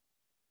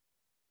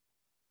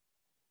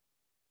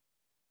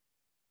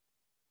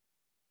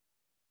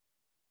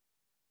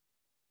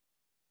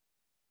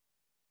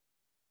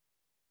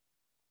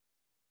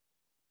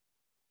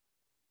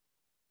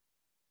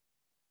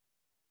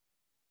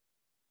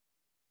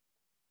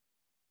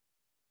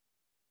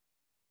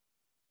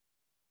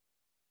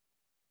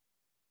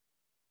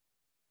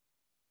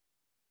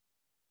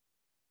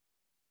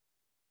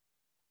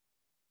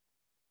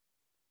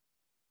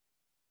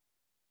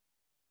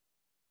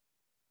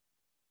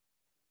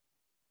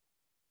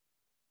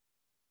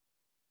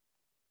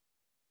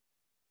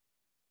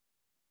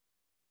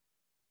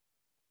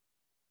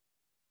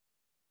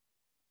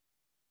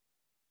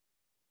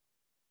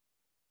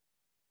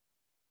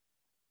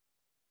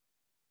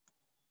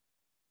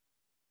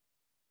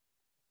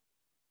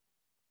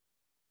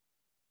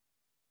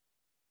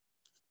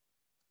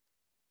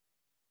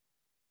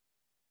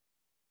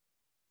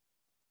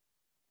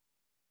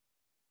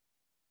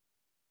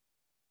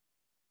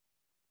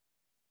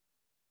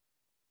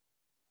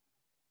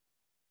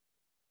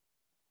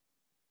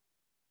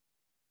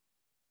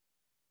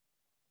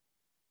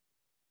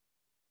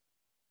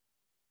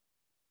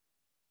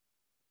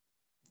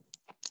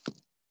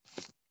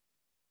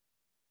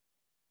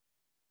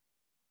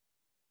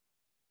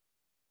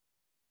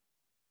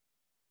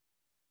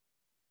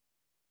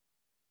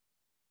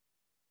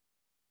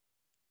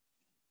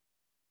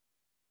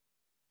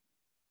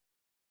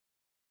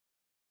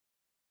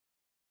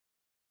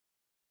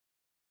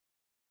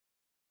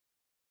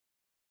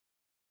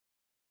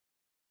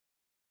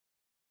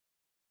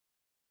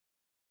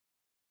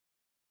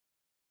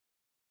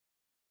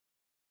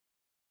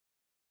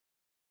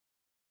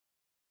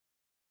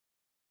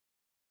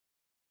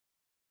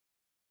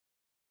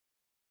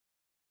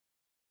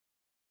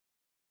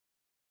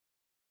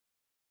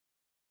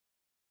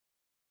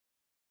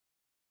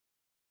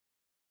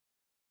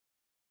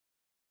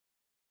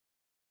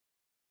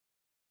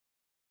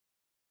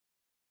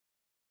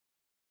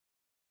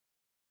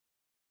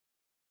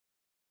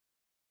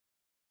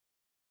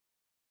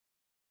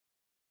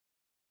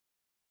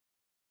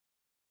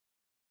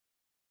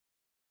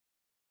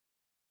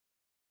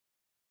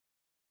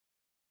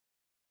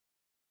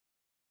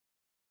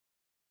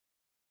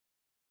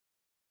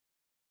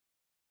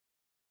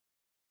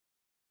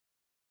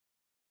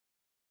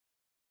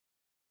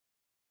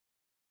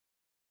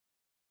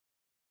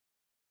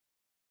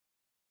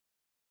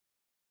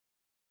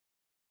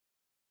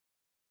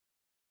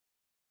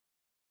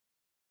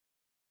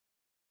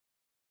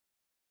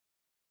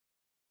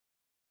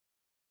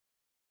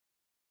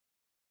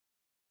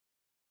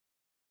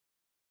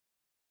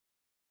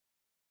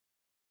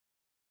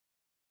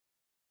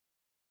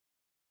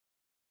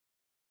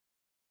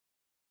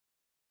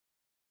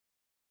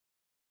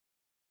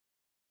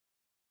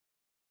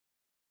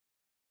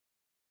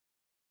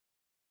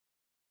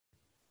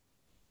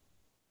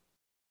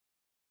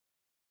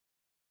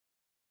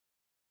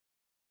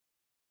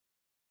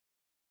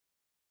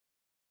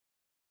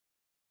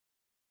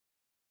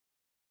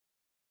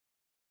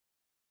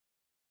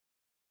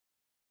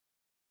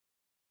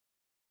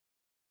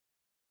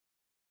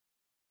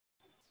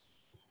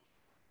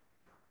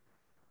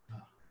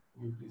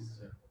 you please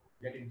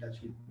get in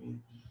touch with me,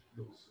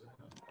 those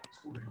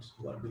students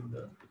who are doing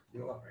the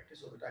yoga practice,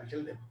 so that I'll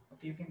tell them.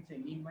 Okay, you can say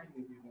meanwhile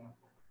we will go on.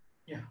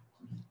 Yeah.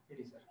 It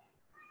is, sir.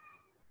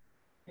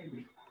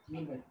 Maybe.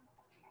 Meanwhile,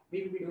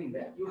 we will be doing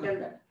that. You tell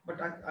that.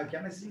 But I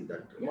can see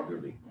that what you're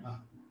doing.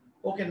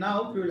 Okay,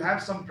 now we will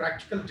have some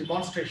practical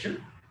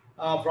demonstration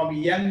from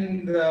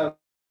young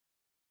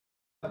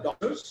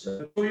doctors.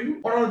 Show you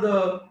what are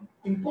the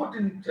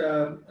important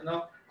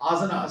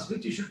asanas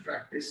which you should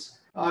practice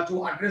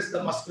to address the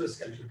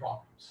musculoskeletal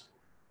problems.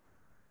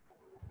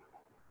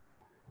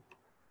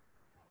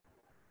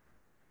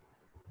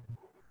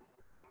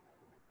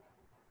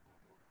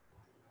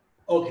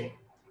 Okay,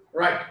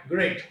 right,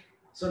 great.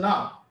 So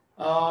now,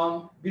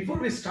 before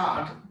we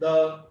start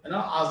the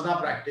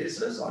asana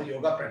practices or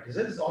yoga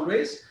practices, it's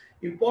always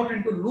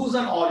important to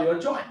loosen all your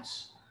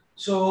joints.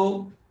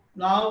 So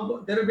now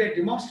there will be a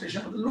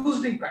demonstration of the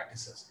loosening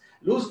practices.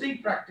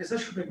 Loosening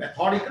practices should be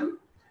methodical.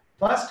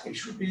 First, it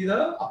should be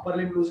the upper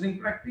limb loosening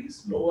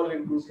practice, lower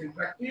limb loosening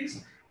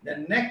practice,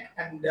 then neck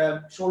and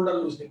shoulder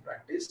loosening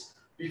practice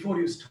before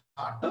you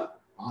start the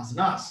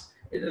asanas.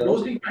 The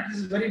loosening practice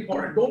is very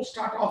important. Don't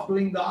start off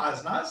doing the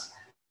asanas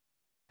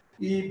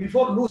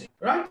before losing,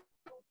 right?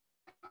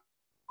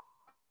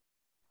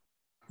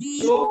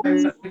 So I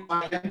will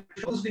my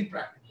loosening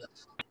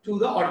practice to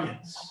the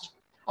audience.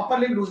 Upper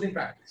limb loosening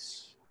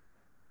practice.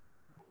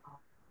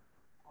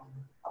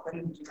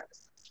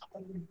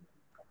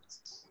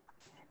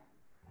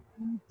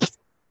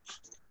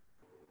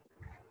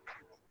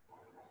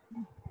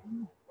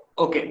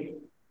 Okay.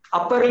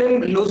 Upper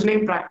limb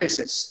loosening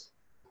practices.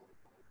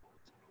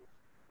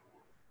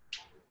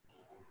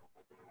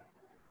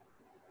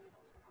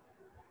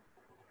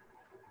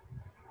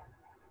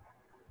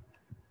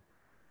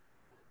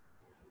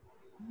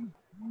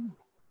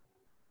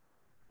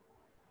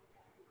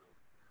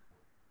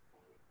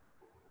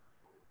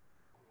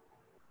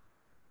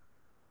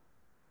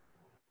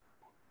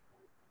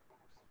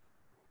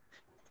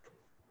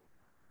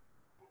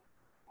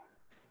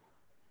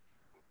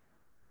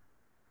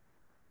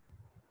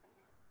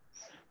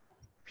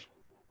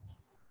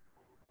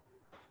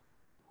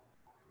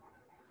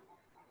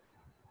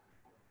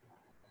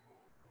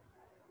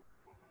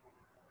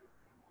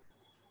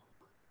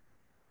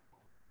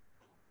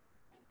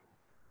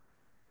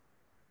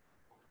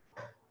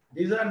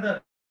 These are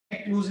the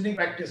neck loosening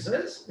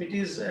practices, which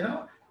is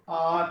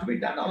to be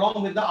done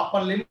along with the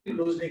upper limb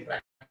loosening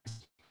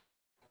practice.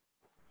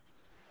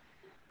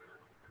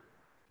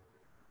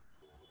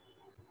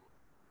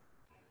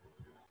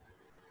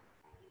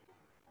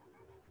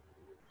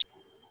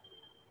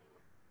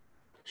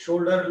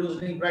 Shoulder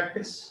loosening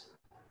practice.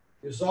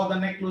 You saw the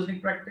neck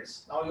loosening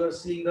practice. Now you are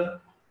seeing the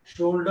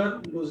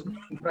shoulder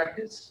loosening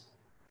practice.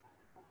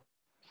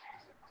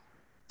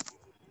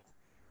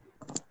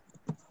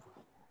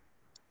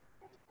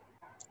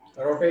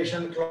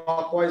 Rotation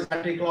clockwise,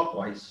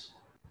 anti-clockwise.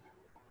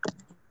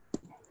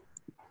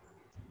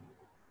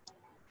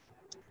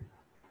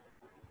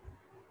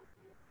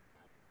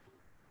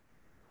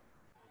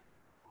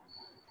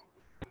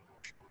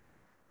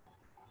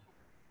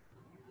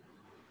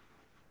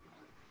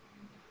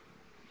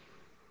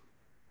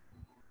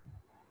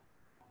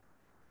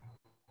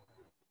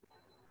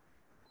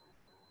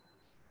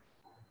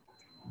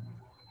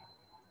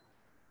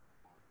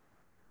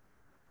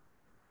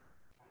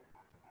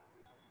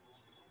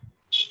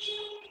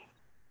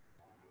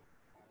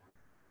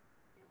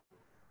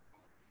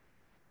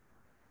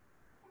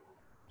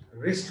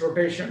 Wrist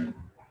rotation,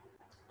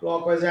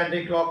 clockwise,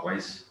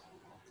 anti-clockwise.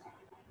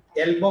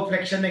 Elbow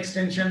flexion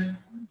extension.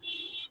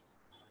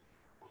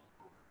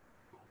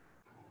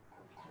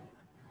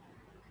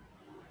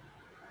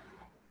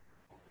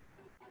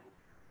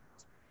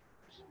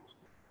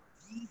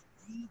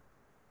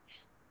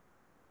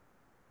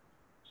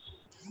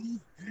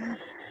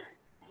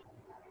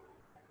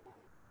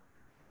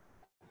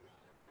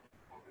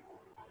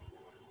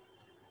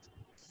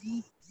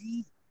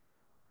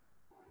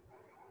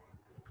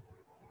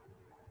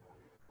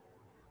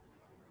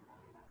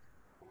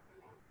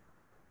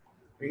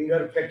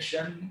 Finger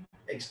flexion,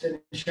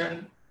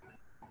 extension.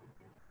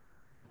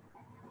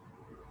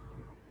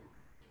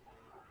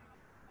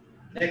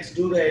 Next,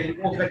 do the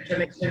elbow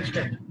flexion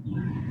extension.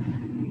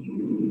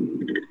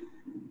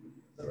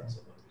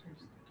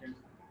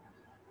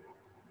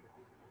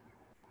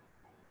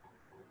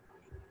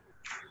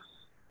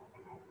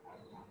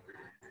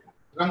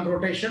 Trunk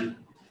rotation,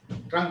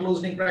 trunk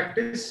loosening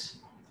practice,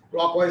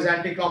 clockwise,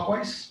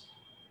 anti-clockwise.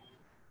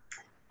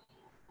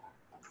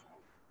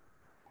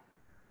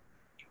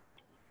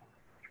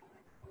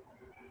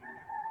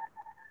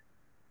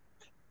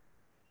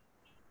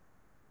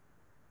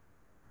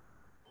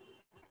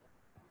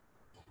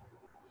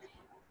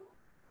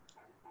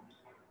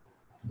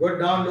 Good.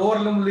 Now lower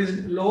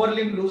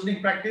limb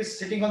loosening practice,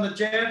 sitting on the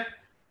chair.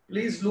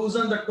 Please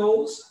loosen the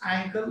toes,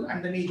 ankle,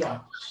 and the knee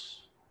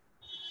joints.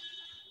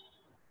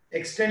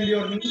 Extend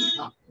your knee.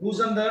 Now,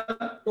 loosen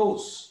the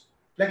toes.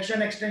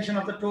 Flexion, extension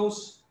of the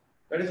toes.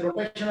 That is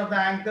rotation of the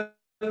ankle.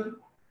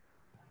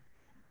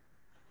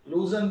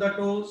 Loosen the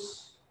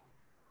toes.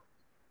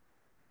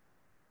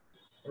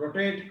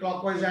 Rotate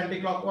clockwise,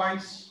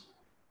 anti-clockwise.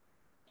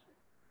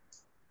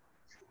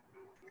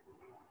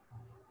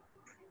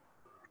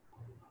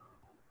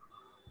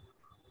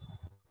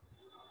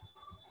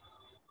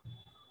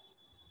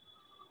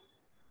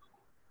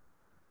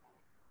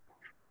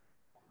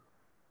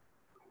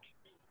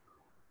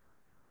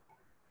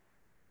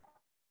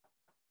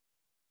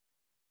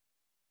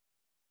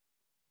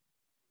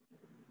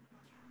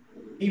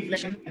 Knee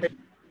flexion.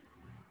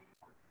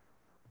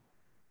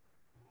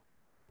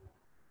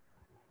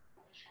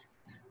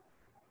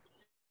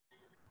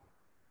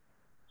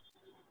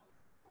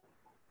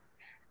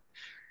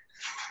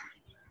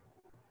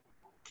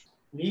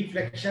 Knee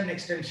flexion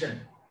extension.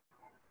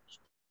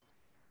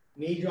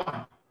 Knee joint.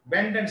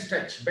 Bend and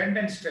stretch. Bend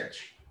and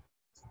stretch.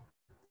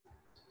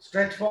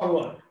 Stretch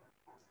forward.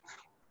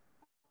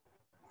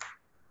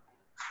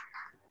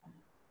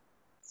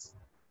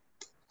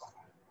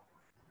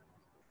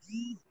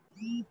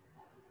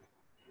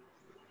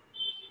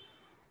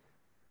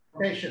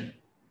 Rotation.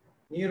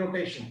 Knee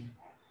rotation.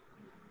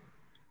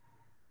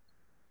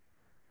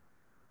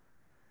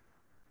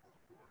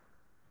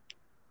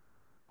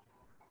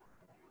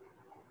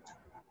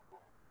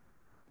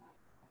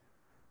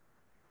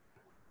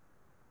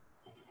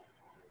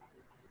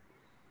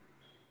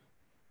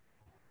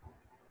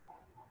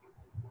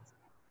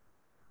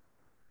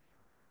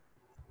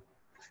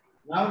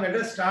 Now let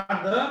us start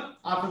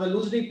after the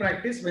loosening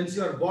practice, once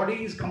your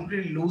body is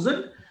completely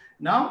loosened,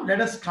 now let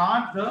us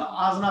start the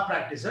asana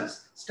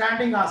practices.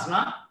 Standing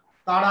asana,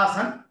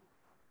 Tadasana.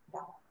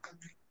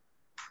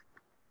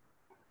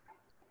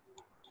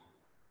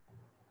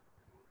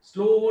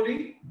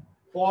 Slowly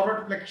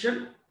forward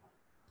flexion,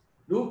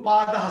 do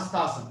Pada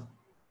Hastasana.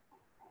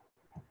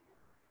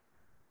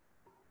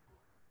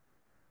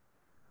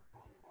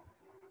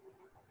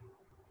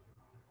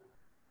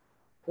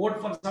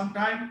 Hold for some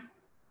time.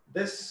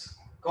 This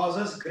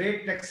causes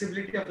great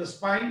flexibility of the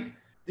spine.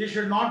 This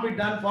should not be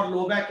done for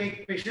low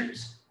backache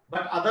patients,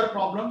 but other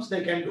problems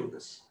they can do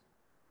this.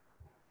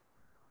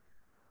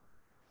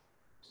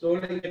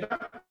 Slowly get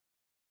up.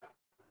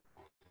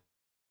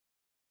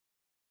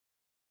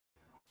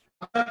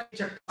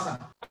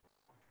 Chakasana.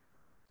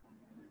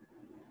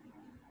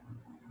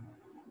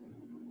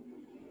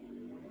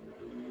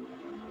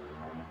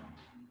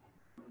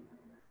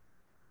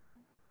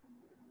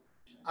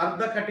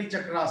 Ardha Kati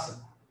Chakrasana.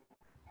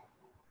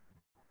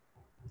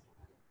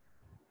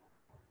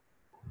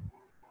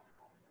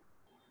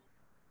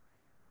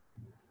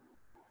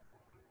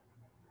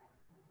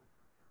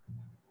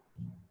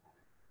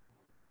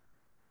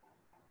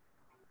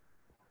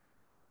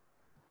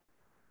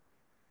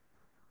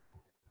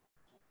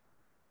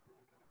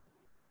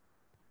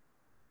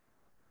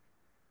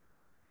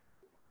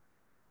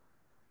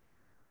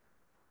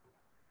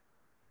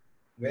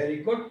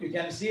 Very good. You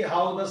can see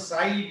how the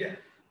side,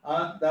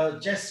 the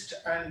chest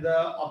and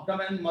the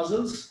abdomen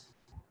muscles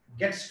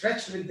get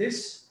stretched with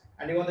this,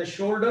 and even the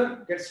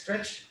shoulder gets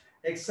stretched.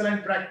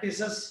 Excellent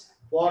practices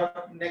for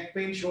neck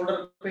pain,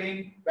 shoulder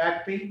pain,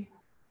 back pain.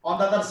 On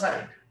the other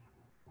side,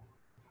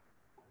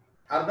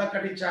 Ardha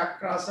Kati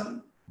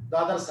Chakrasana, the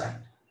other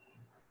side.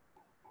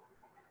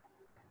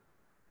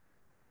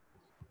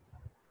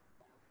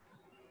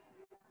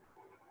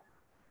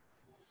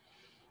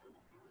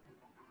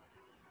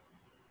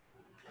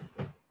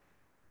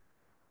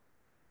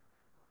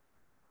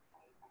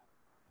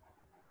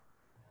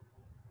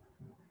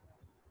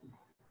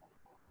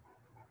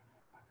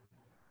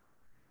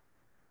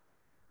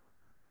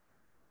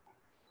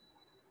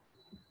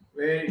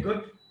 Very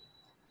good.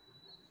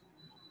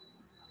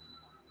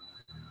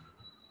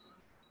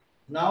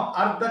 Now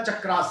Ardha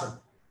Chakrasana.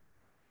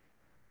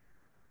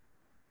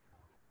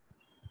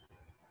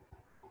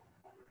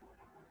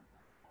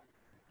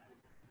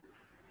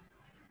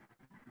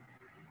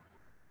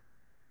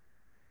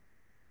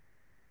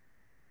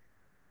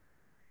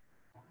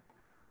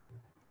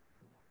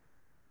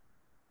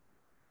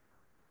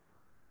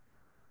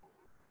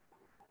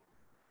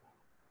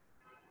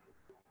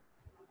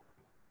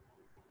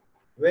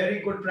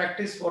 Very good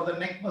practice for the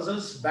neck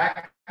muscles,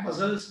 back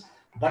muscles,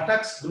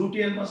 buttocks,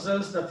 gluteal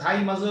muscles, the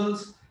thigh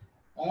muscles.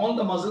 All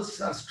the muscles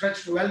are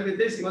stretched well with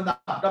this. Even the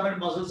abdomen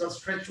muscles are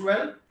stretched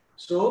well.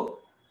 So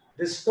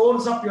this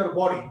tones up your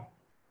body.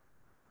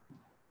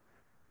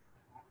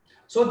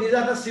 So these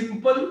are the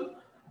simple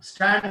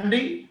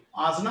standing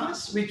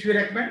asanas which we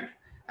recommend.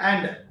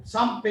 And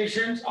some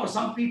patients or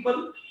some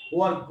people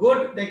who are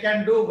good, they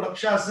can do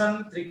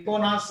Vrikshasana,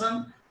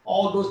 Trikonasana,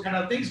 all those kind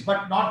of things,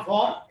 but not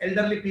for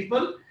elderly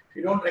people.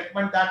 We don't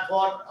recommend that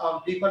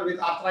for people with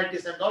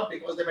arthritis and all,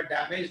 because they may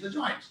damage the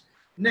joints.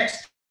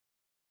 Next,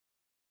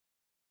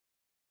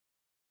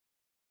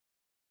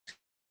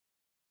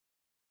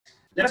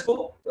 let's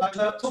go to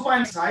the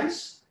supine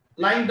exercise,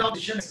 lying down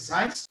position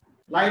exercise.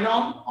 Lie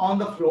down on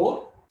the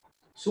floor,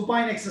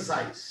 supine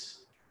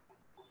exercise.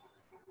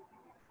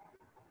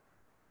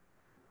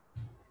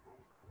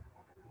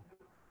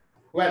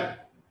 Well,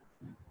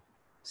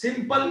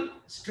 simple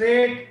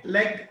straight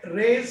leg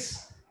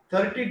raise,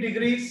 30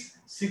 degrees,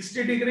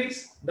 60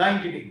 degrees,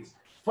 90 degrees.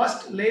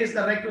 First, raise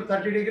the leg to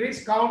 30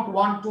 degrees. Count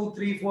 1, 2,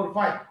 3, 4,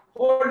 5.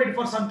 Hold it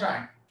for some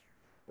time.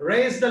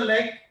 Raise the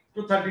leg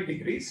to 30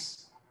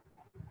 degrees.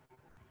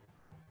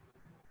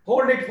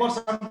 Hold it for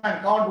some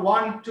time. Count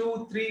 1,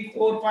 2, 3,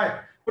 4, 5.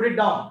 Put it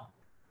down.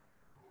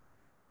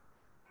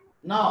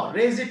 Now,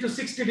 raise it to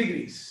 60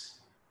 degrees.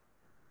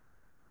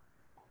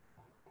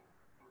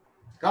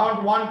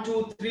 Count 1,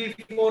 2, 3,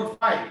 4,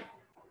 5.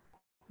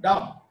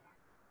 Down.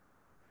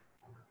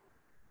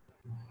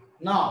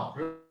 Now,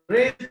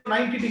 raise it to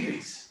 90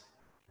 degrees.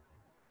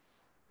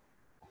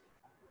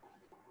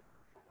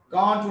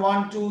 Count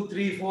 1, 2,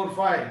 3, 4,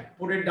 5.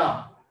 Put it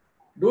down.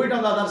 Do it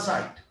on the other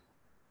side.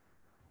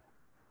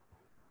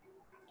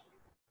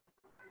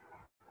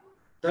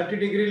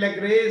 30-degree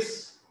leg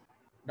raise.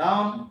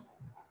 Down.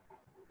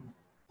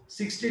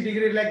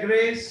 60-degree leg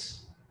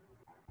raise.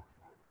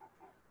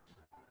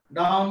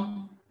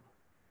 Down.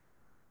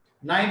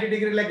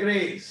 90-degree leg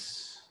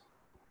raise.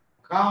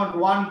 Count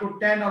 1 to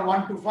 10 or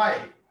 1 to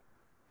 5.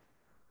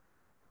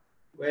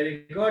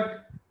 Very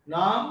good.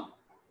 Now,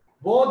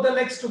 both the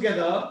legs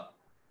together,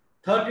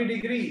 30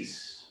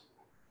 degrees,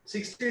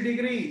 60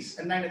 degrees,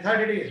 and 90,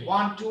 30 degrees.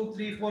 1, 2,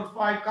 3, 4,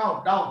 5,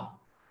 count down.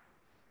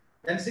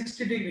 Then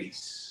 60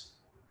 degrees.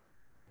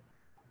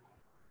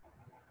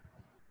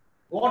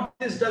 What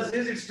this does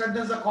is it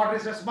strengthens the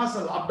quadriceps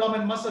muscle,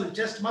 abdomen muscle,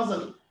 chest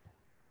muscle.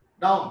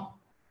 Down.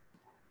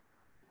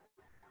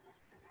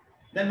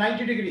 Then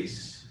 90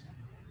 degrees.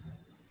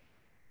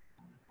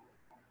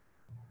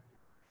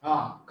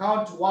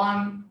 Count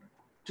 1,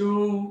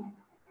 2,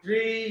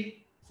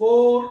 3,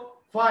 4,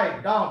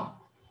 5. Down.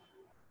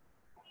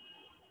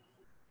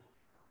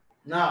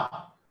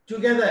 Now,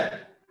 together,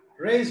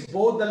 raise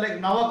both the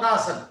leg,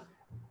 Navakasana.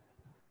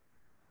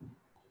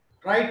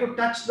 Try to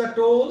touch the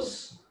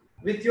toes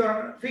with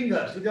your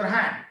fingers, with your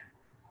hand.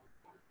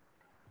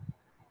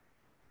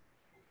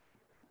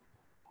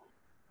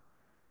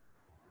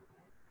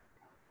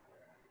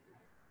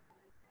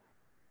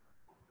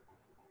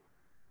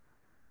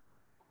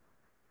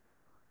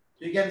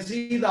 You can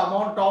see the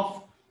amount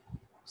of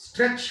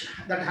stretch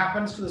that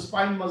happens to the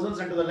spine muscles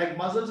and to the leg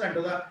muscles and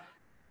to the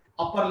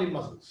upper limb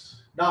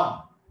muscles.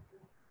 Down.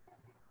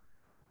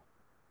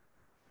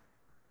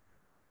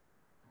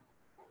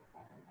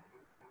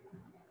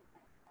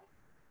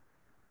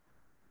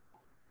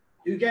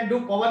 You can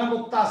do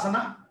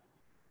Pavanamuktasana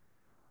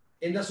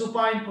in the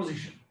supine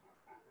position.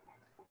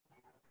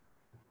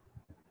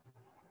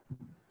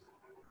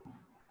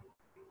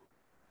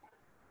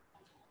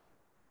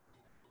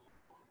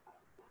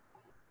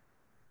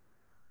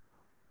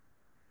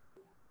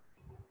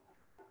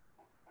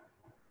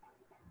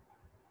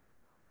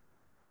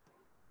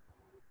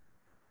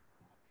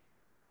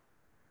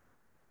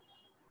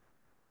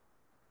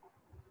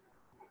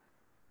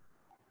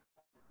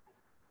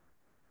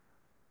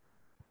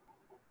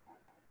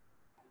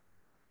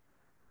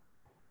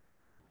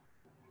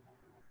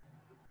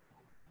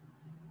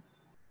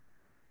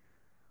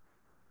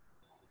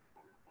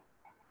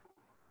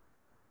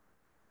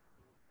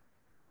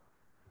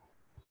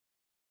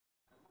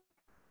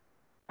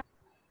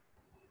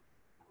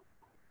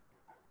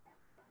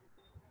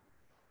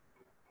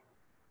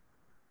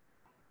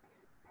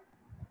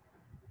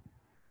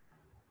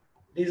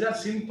 These are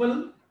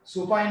simple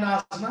supine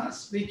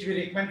asanas which we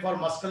recommend for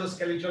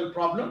musculoskeletal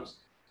problems.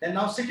 And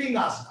now sitting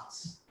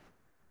asanas.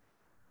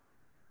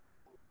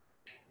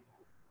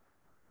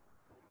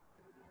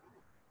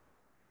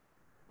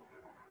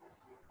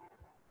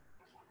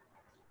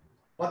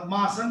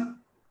 Padmasana.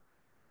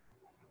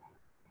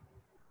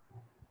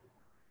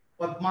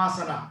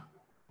 Padmasana.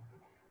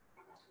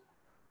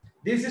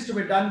 This is to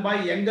be done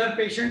by younger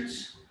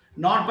patients,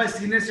 not by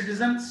senior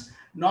citizens,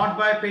 not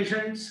by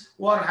patients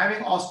who are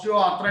having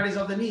osteoarthritis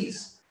of the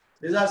knees.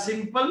 These are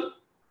simple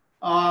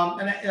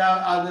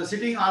the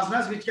sitting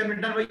asanas which can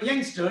be done by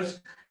youngsters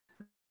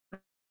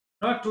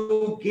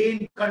to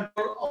gain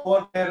control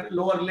over their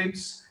lower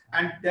limbs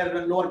and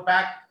their lower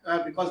back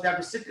because they have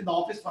to sit in the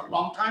office for a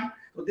long time.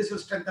 So this will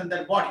strengthen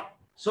their body.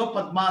 So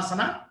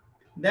Padmasana,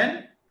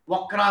 then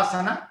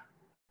Vakrasana.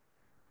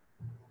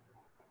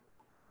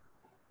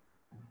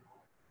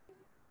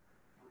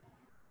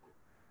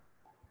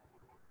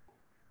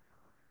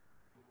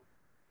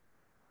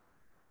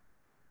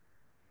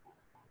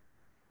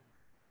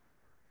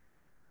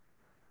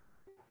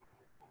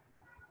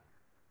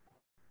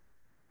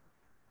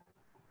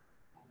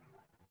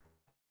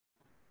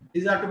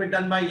 These are to be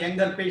done by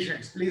younger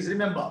patients. Please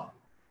remember,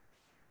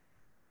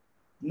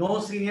 no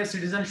senior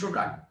citizen should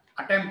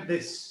attempt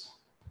this.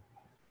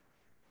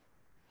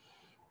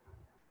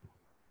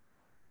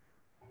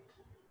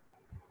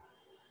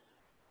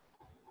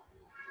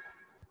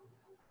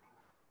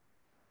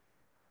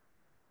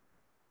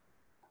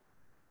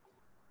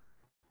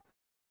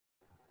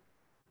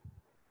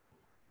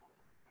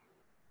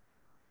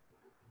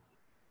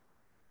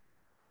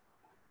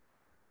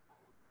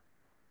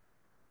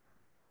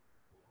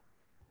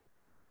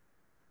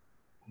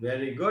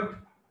 Very good.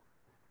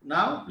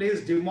 Now,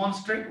 please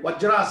demonstrate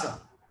Vajrasana.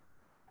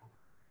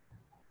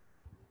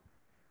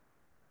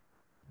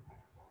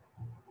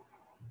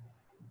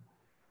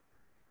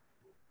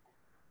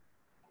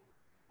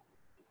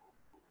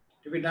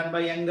 to be done by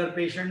younger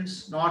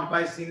patients, not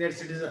by senior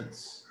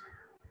citizens.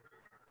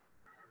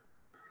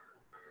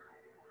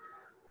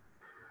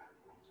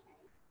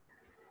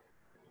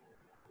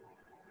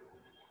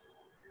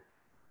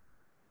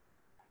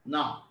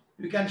 Now,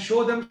 you can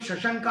show them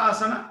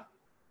Shashankasana.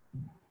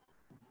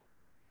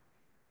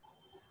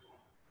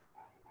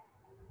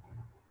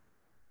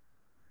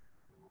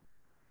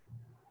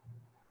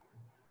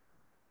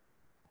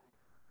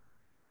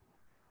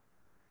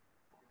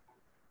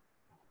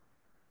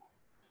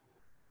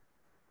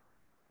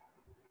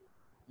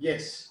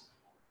 Yes.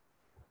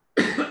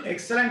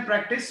 Excellent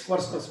practice for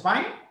the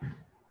spine.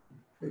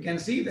 You can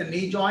see the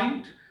knee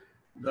joint,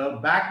 the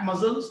back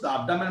muscles, the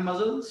abdomen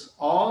muscles,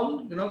 all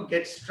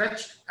get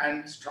stretched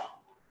and strong.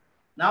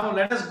 Now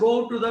let us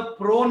go to the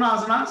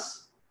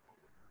pronasanas.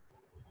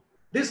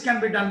 This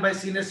can be done by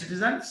senior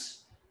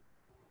citizens.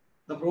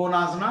 The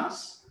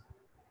pronasanas.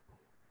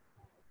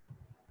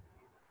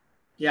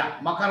 Yeah,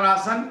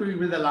 Makarasan will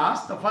be the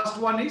last. The first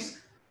one is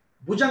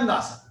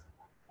Bhujangasana.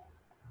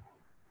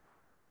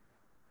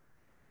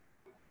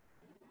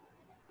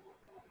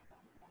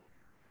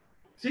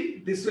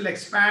 See, this will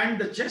expand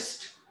the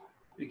chest.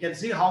 You can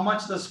see how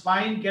much the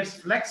spine gets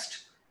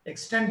flexed,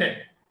 extended.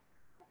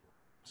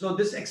 So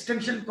this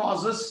extension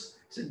causes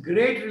a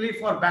great relief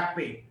for back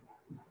pain.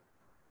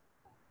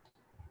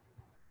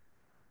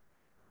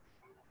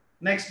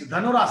 Next,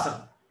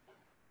 Dhanurasana.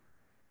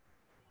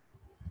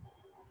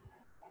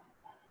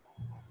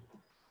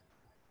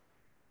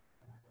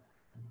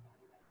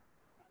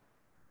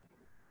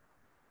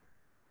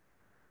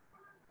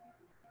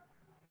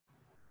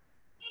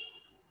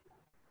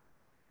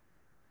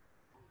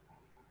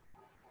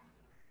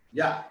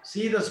 Yeah,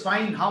 see the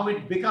spine, how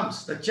it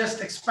becomes, the chest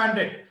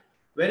expanded.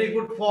 Very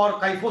good for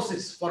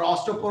kyphosis, for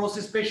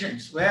osteoporosis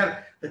patients,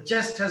 where the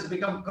chest has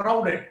become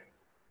crowded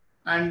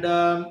and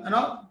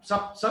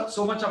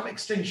so much of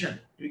extension.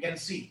 You can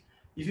see.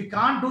 If you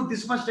can't do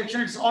this much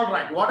extension, it's all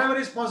right. Whatever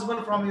is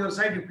possible from your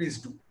side, you please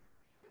do.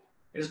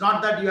 It's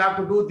not that you have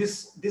to do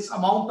this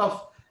amount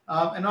of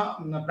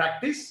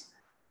practice.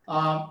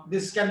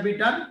 This can be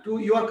done to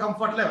your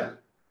comfort level.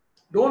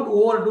 Don't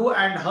overdo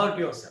and hurt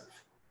yourself.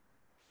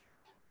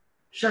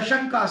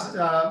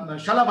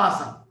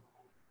 Shalabhasana.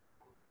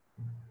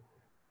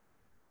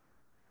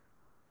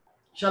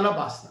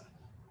 Shalabhasana.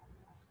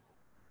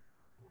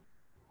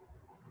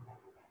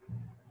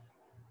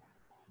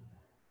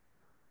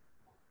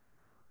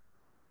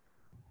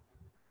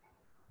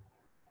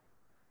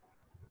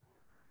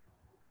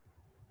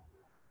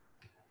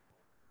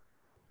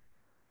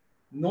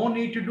 No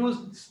need to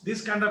do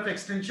this kind of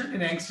extension.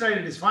 In youngster,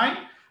 it is fine.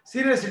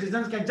 Senior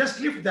citizens can just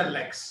lift their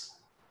legs.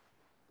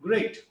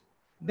 Great.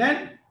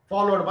 Then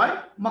followed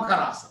by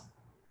Makarasana.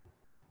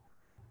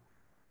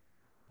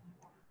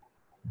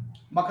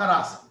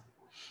 Makarasana.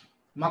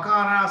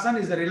 Makarasana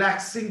is a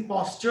relaxing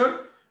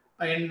posture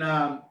in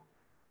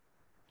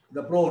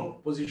the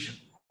prone position.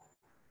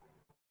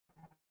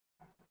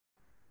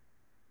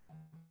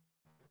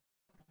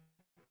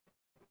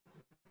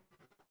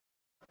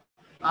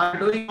 I'm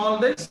doing all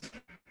this to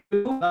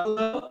do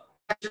the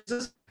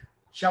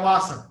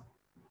Shavasana.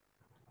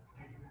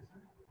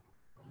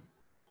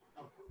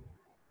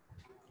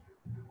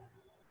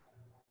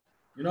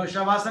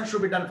 Shavasana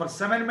should be done for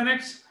 7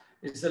 minutes.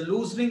 It's the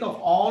loosening of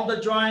all the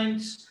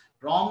joints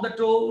from the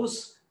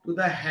toes to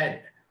the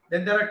head.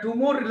 Then there are two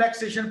more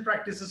relaxation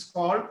practices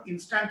called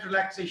instant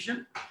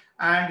relaxation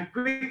and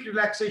quick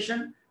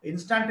relaxation.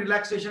 Instant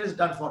relaxation is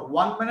done for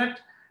 1 minute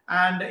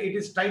and it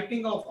is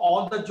tightening of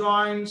all the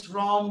joints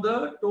from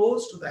the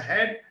toes to the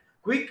head.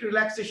 Quick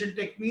relaxation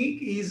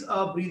technique is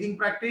a breathing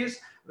practice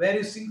where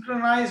you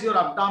synchronize your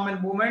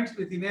abdomen movements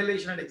with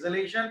inhalation and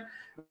exhalation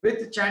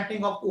with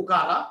chanting of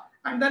Ukara.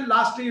 And then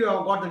lastly, you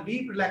have got the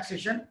deep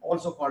relaxation,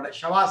 also called as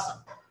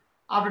Shavasana.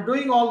 After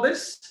doing all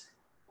this,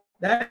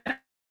 then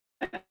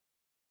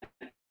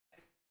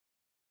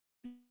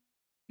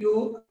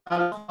you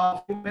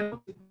have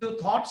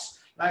thoughts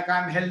like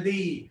I'm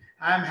healthy,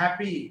 I'm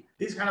happy,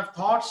 these kind of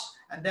thoughts,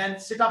 and then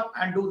sit up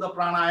and do the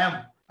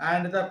pranayam.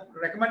 And the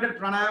recommended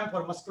pranayam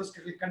for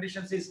musculoskeletal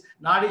conditions is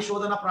Nadi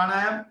Shodhana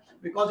pranayam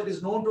because it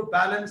is known to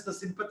balance the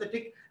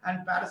sympathetic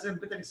and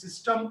parasympathetic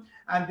system,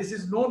 and this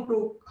is known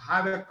to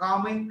have a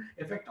calming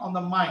effect on the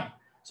mind.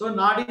 So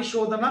Nadi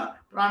Shodhana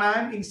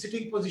pranayam in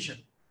sitting position.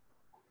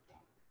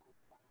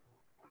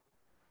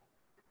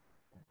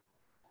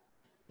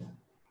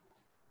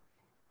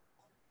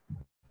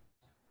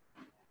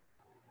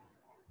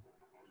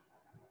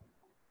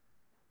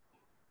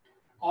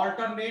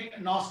 Alternate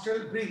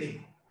nostril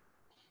breathing.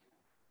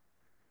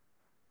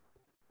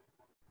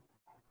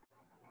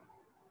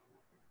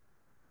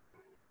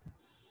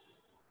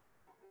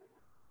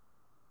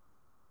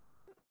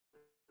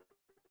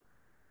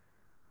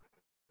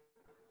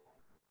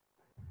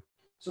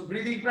 So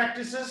breathing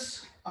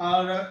practices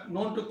are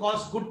known to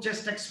cause good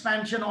chest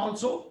expansion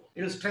also.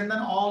 It will strengthen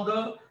all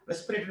the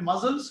respiratory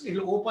muscles. It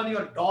will open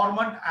your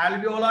dormant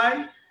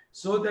alveoli.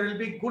 So there will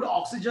be good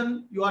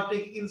oxygen you are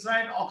taking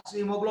inside,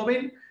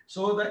 oxyhemoglobin.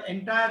 So the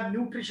entire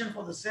nutrition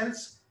for the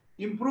cells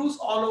improves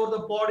all over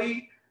the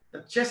body.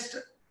 the chest,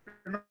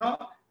 you know,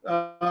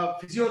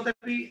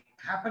 physiotherapy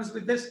happens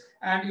with this.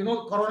 And you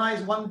know, corona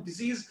is one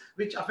disease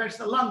which affects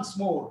the lungs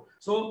more.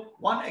 So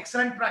one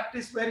excellent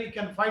practice where you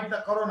can fight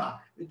the corona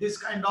with this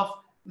kind of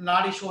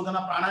nadi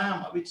shodhana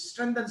pranayama, which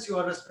strengthens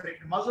your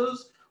respiratory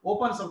muscles,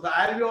 opens up the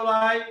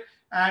alveoli,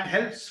 and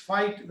helps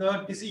fight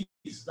the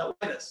disease, the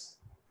virus.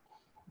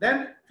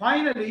 Then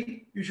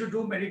finally, you should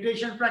do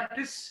meditation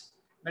practice,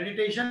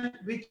 meditation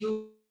which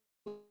you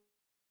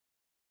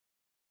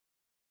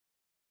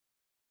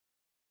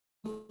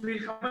feel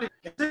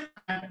comfortable,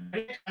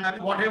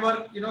 and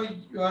whatever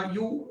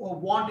you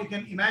want, you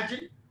can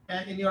imagine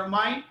in your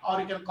mind,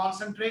 or you can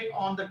concentrate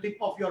on the tip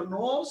of your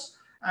nose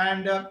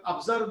and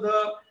observe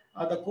the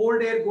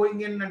cold air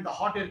going in and the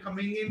hot air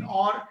coming in,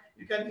 or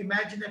you can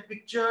imagine a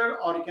picture,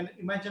 or you can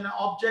imagine an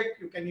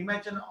object, you can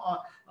imagine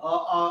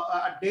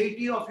a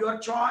deity of your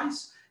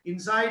choice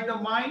inside the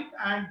mind,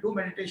 and do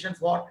meditation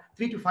for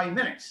 3 to 5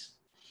 minutes.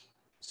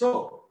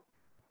 So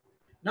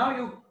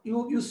now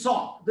you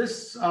saw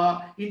this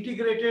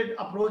integrated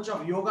approach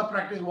of yoga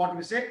practice, what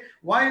we say.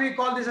 Why we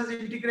call this as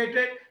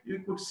integrated? You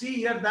could see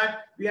here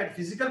that we had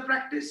physical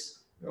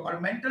practice, we got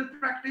mental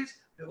practice,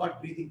 we got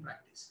breathing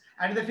practice.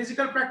 And in the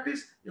physical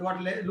practice, you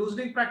got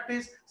loosening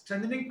practice,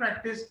 strengthening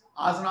practice,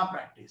 asana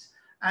practice.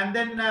 And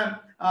then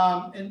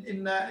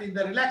in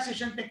the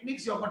relaxation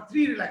techniques, you have got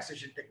 3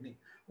 relaxation techniques.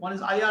 One is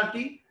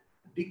IRT,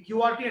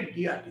 QRT, and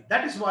DRT.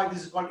 That is why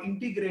this is called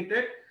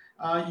integrated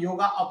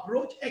yoga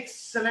approach,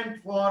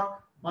 excellent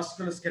for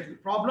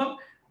musculoskeletal problem.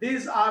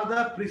 These are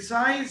the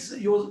precise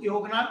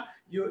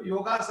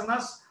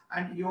yogasanas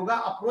and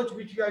yoga approach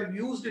which we have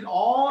used in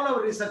all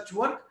our research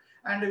work,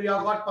 and we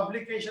have got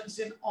publications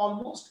in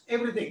almost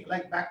everything,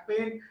 like back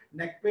pain,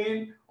 neck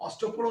pain,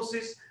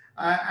 osteoporosis,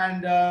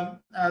 and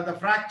the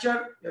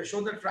fracture. We have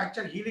shown that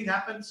fracture healing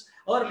happens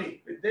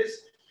early with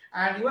this,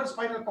 and even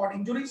spinal cord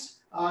injuries,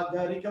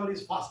 the recovery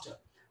is faster.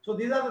 So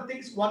these are the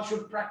things one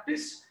should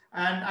practice.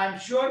 And I'm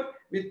sure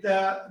with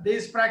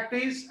this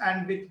practice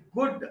and with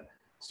good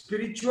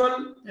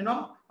spiritual,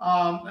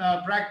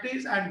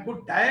 practice and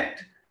good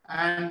diet,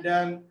 and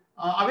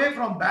away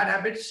from bad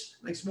habits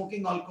like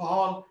smoking,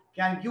 alcohol,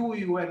 can give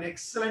you an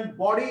excellent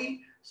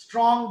body,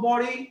 strong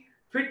body,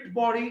 fit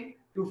body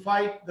to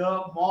fight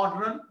the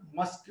modern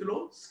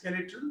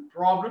musculoskeletal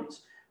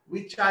problems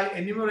which I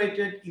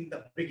enumerated in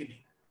the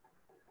beginning.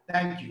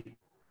 Thank you.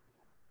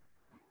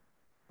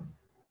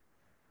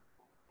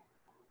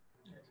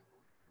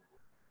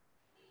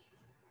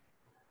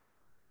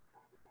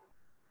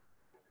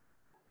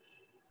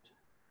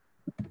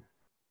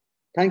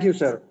 Thank you,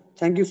 sir.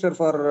 Thank you, sir,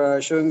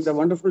 for showing the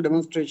wonderful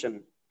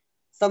demonstration.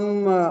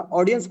 Some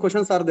audience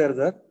questions are there,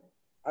 sir.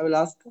 I will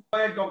ask. Go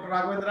ahead, Dr.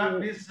 Raghavendra,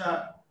 please.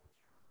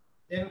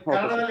 In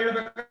Kannada,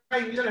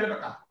 English,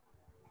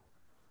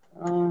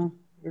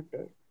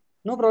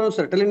 no problem,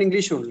 sir. Tell in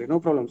English only. No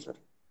problem, sir.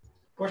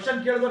 Question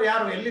ಕೇಳಿದವರು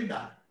ಯಾರು ಎಲ್ಲಿಂದ?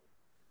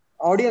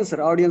 Audience, sir.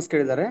 Audience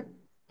ಕೇಳಿದ್ದಾರೆ.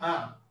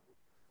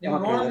 ನೀವು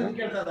ನೋಡೋದನ್ನ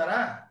ಕೇಳ್ತಾ ಇದ್ದಾರಾ?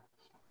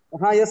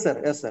 Yes, sir.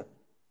 Yes, sir.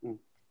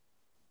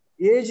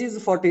 Age is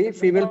 40,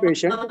 female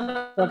patient.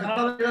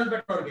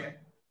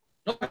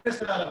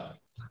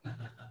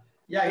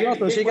 Yeah, no,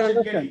 so she can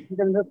understand. She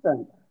can understand.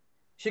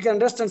 She can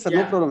understand, sir.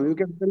 Yeah. No problem. You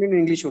can tell in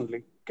English only.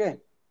 Okay.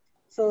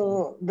 So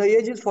the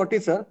age is 40,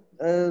 sir.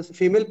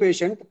 Female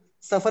patient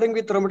suffering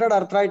with rheumatoid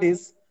arthritis.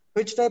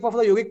 Which type of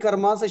the yogic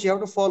karmas she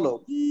have to follow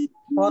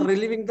for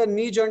relieving the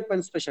knee joint pain,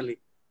 especially?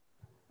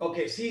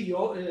 Okay, see,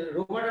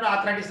 rheumatoid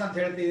arthritis ಅಂತ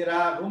ಹೇಳ್ತಿದ್ದೀರಾ.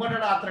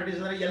 Rheumatoid arthritis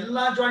ಅಂದ್ರೆ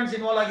ಎಲ್ಲಾ joints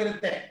involve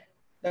ಆಗಿರುತ್ತೆ.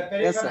 The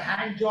peripheral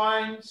hand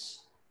joints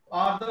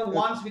are the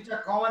ones which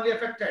are commonly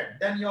affected.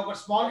 Then you have a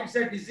small, it's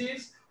a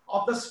disease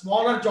of the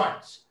smaller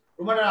joints,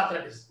 rheumatoid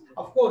arthritis.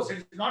 Of course,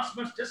 it's not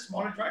just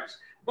smaller joints,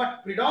 but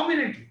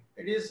predominantly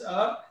it is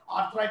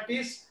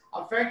arthritis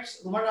affects,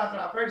 rheumatoid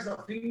arthritis affects the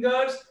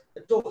fingers,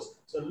 the toes.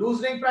 So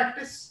loosening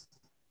practice,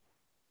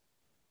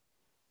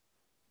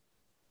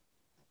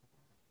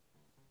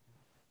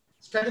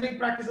 strengthening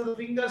practice of the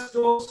fingers,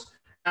 toes,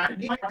 and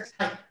knee practice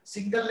like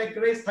single leg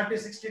raise 30,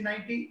 60,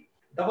 90,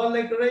 double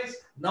leg raise,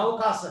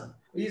 Navakasan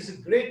is a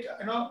great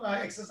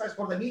exercise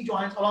for the knee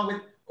joints along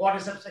with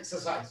quadriceps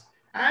exercise.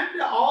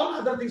 And all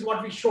other things what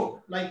we show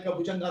like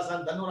Bhujangasan,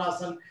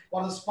 Dhanurasana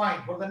for the spine,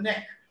 for the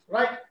neck,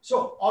 right? So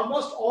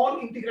almost all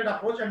integrated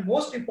approach, and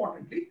most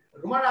importantly,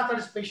 rheumatoid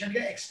arthritis patient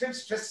ge extreme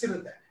stress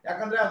irutte.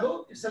 Yakandre adu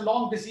it's a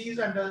long disease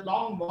and a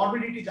long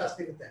morbidity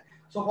jaasti irutte.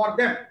 So for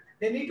them,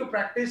 they need to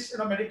practice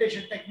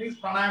meditation techniques,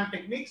 pranayam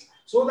techniques,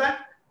 so that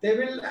they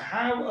will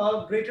have a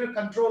greater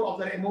control of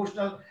their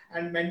emotional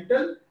and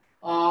mental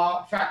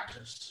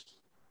factors.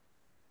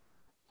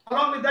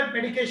 Along with that,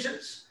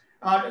 medications.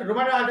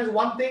 Rheumatoid arthritis is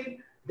one thing,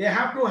 they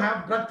have to have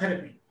drug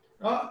therapy.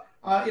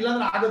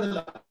 Illandre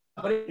agadilla.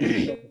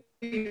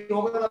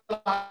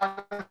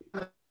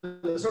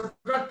 So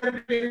drug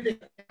therapy,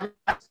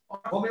 or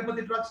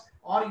homeopathy drugs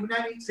or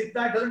Unani,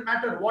 Siddha, it doesn't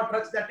matter what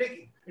drugs they're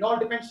taking. It all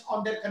depends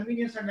on their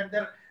convenience and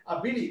their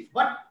belief.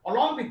 But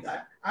along with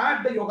that,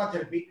 add the yoga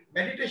therapy,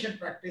 meditation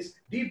practice,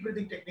 deep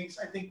breathing techniques.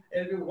 I think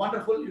it will be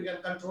wonderful. You can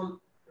control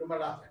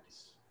rheumatoid arthritis.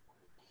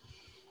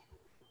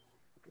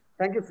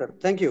 Thank you, sir.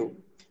 Thank you.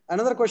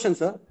 Another question,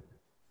 sir.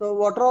 So,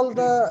 what are all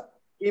the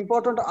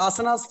important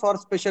asanas for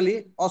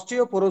especially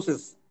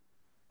osteoporosis?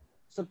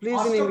 So, please,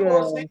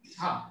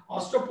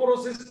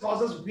 Osteoporosis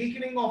causes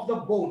weakening of the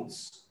bones.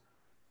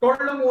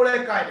 Tollu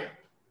mule kaile.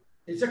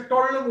 It's a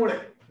tollu mule.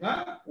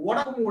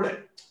 Vadaku mule.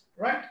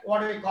 Right? What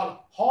do we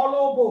call?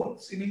 Hollow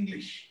bones in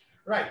English.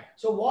 Right.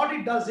 So what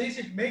it does is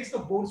it makes the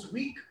bones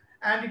weak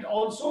and it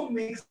also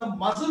makes the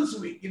muscles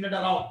weak in and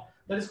around.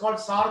 That is called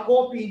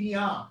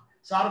sarcopenia.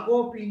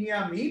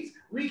 Sarcopenia means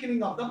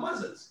weakening of the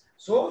muscles.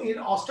 So in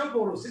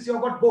osteoporosis,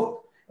 you've got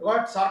both. You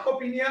got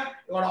sarcopenia,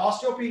 you got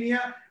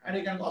osteopenia, and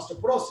you can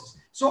osteoporosis.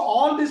 So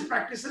all these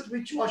practices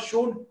which was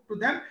shown to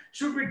them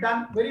should be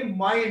done very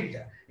mild.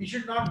 You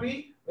should not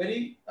be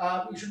very,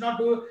 you should not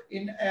do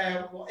in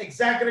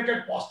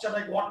exaggerated posture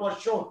like what was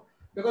shown,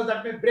 because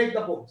that may break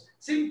the bones.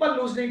 Simple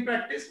loosening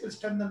practice will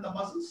strengthen the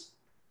muscles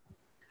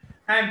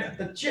and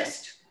the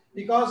chest,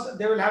 because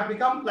they will have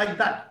become like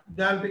that.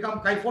 They will become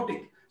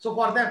kyphotic. So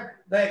for them,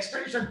 the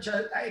extension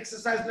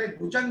exercise like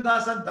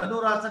Bhujangasana,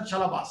 Dhanurasana,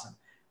 Shalabhasana,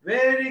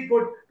 very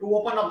good to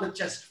open up the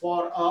chest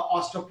for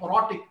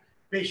osteoporotic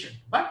patient.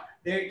 But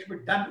they should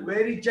be done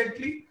very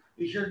gently.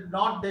 They should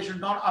not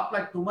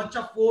apply too much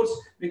of force,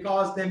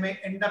 because they may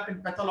end up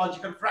in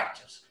pathological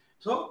fractures.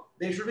 So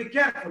they should be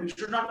careful. You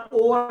should not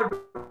overdo.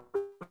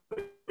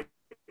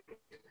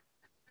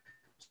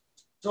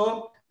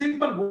 So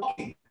simple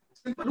walking,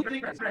 simple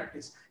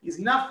practice is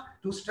enough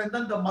to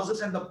strengthen the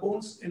muscles and the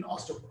bones in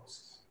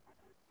osteoporosis.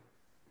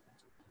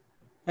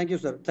 Thank you,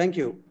 sir. Thank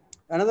you.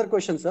 Another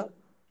question, sir.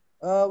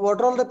 What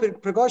are all the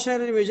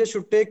precautionary measures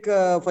should take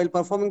while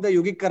performing the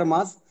yogic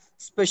karmas,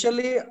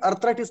 especially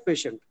arthritis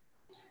patient?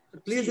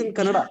 Please in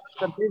Kannada.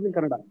 Sir, please in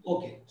Kannada.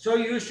 Okay. So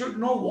you should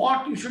know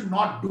what you should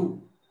not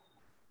do.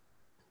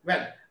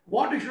 Well,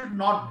 what you should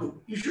not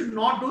do? You should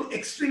not do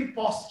extreme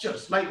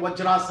postures like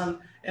Vajrasan.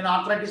 An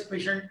arthritis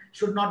patient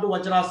should not do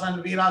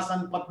Vajrasan,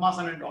 Virasana,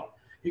 Padmasana and all.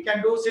 You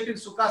can do sit in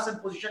Sukhasana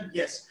position,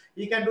 yes.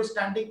 You can do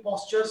standing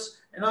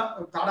postures,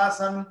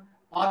 Tadasana,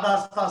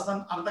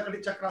 Padastasana,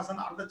 Ardhakadi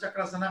Chakrasana, Ardha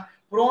Chakrasana.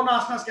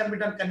 Pronasanas can be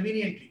done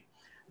conveniently.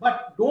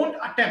 But don't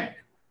attempt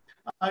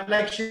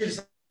like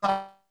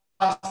Shirsasana,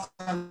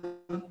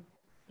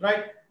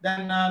 right?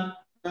 Then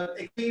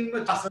extreme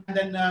chasana,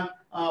 then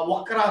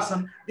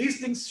vakrasana. These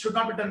things should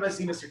not be done by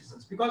senior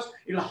citizens because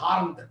it will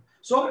harm them.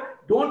 So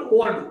don't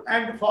overdo.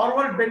 And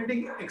forward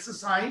bending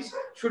exercise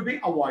should be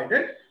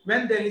avoided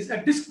when there is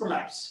a disc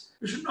prolapse.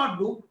 You should not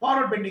do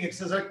forward bending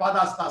exercise like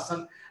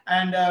padastasana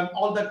and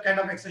all that kind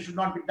of exercise should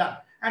not be done.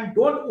 And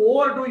don't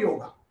overdo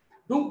yoga.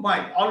 Do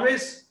mild.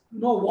 Always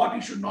know what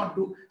you should not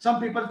do. Some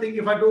people think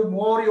if I do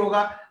more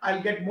yoga,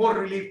 I'll get more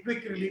relief,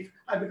 quick relief.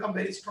 I'll become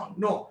very strong.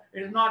 No,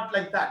 it is not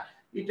like that.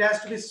 It has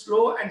to be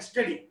slow and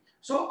steady.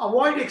 So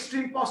avoid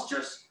extreme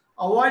postures,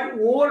 avoid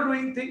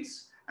overdoing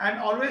things, and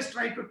always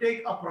try to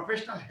take a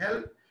professional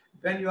help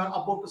when you are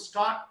about to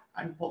start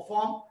and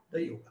perform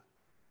the yoga.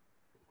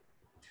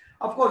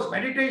 Of course,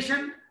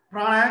 meditation,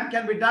 pranayama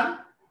can be done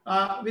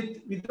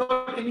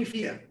without any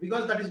fear,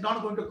 because that is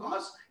not going to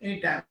cause any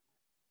damage.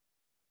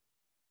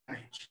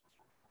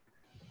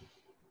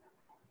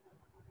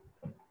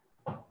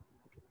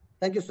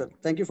 Thank you, sir.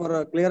 Thank you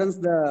for clearance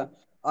the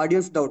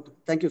audience doubt.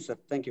 Thank you, sir.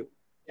 Thank you.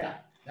 Yeah,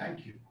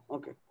 thank you.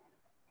 Okay.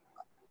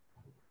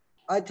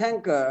 I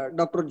thank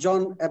Dr.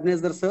 John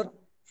Ebenezer, sir,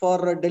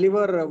 for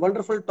deliver a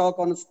wonderful talk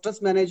on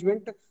stress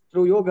management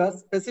through yoga,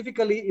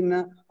 specifically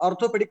in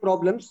orthopedic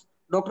problems.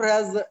 Doctor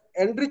has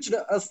enriched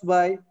us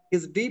by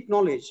his deep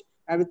knowledge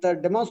and with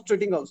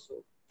demonstrating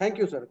also. Thank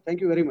you, sir.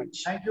 Thank you very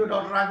much. Thank you,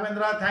 Dr.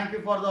 Raghavendra. Thank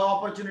you for the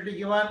opportunity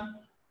given.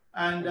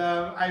 And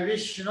I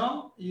wish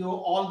you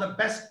all the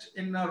best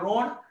in the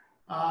road.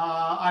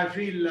 I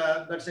feel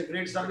that's a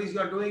great service you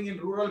are doing in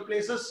rural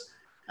places,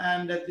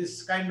 and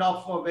this kind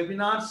of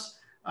webinars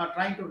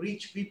trying to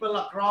reach people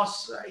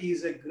across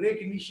is a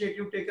great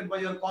initiative taken by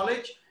your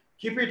college.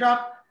 Keep it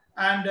up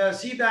and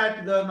see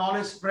that the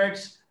knowledge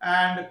spreads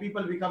and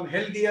people become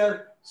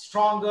healthier,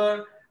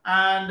 stronger,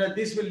 and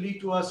this will lead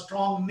to a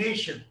strong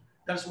nation.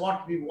 That's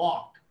what we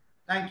want.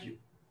 Thank you.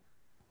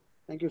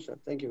 Thank you, sir.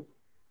 Thank you.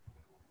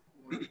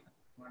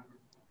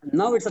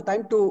 Now it's a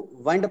time to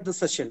wind up the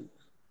session.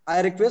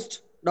 I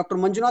request Dr.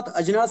 Manjunath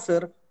Ajna,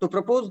 sir, to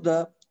propose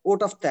the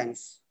vote of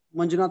thanks.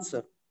 Manjunath,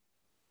 sir.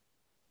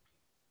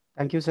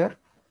 Thank you, sir.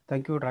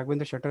 Thank you,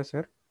 Raghavendra Shettar,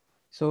 sir.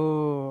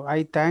 So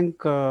I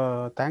thank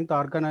the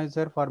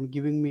organizer for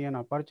giving me an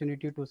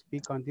opportunity to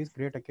speak on these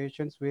great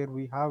occasions where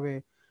we have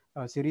a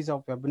series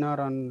of webinar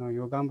on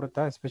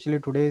yogamrutha, especially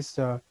today's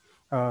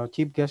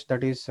chief guest,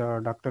 that is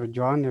Dr.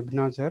 John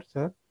Ebenezer,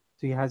 sir.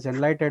 So he has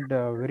enlightened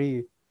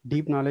very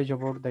deep knowledge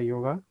about the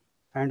yoga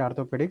and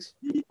orthopedics.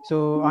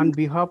 So on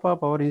behalf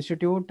of our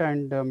institute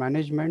and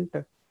management,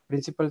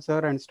 principal sir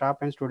and staff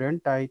and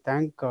student, I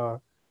thank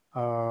all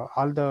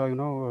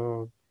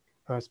the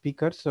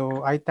speakers.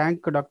 So I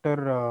thank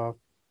Dr.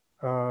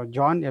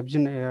 John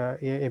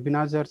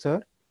Ebenezer,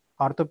 sir,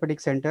 Orthopedic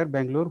Center,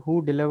 Bangalore,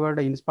 who delivered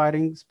an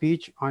inspiring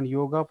speech on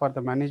yoga for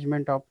the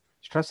management of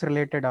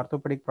stress-related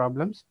orthopedic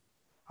problems.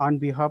 On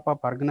behalf of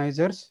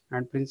organizers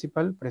and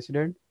principal,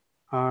 president,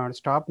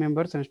 staff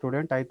members and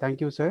student, I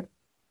thank you, sir.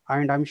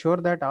 And I'm sure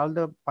that all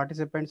the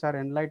participants are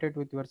enlightened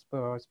with your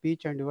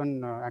speech and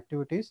even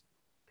activities.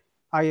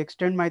 I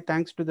extend my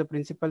thanks to the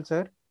principal,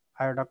 sir,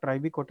 Dr.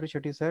 I.B.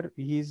 Kotri sir.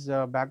 He is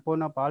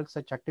backbone of all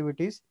such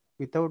activities.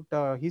 Without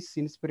his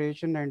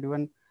inspiration and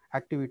even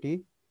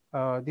activity,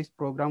 this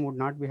program would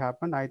not be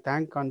happen. I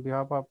thank on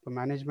behalf of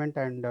management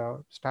and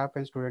staff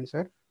and students,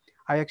 sir.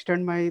 I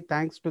extend my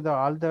thanks to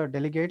all the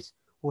delegates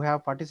who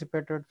have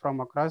participated from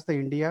across the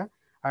India,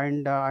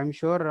 and I'm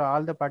sure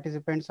all the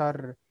participants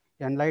are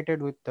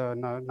enlightened with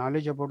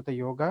knowledge about the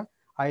yoga.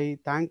 I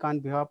thank on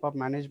behalf of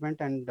management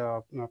and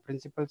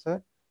principal,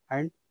 sir,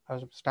 and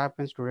staff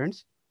and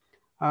students.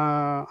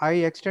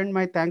 I extend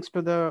my thanks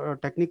to the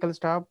technical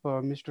staff,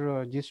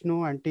 Mr.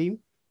 Jishnu and team,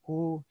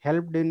 who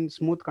helped in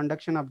smooth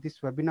conduction of this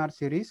webinar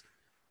series.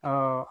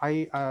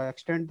 I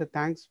extend the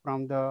thanks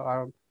from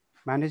the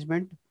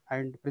management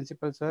and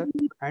principal, sir,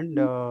 and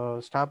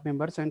staff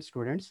members and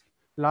students.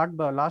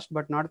 Last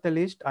but not the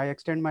least, I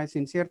extend my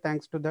sincere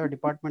thanks to the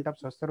Department of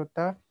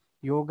Swastarutta,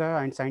 Yoga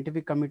and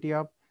Scientific Committee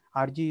of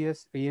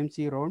RGS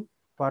AMC Road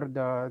for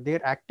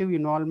their active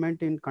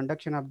involvement in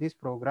conduction of this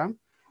program.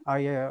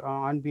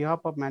 On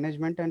behalf of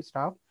management and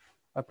staff,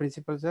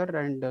 principal sir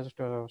and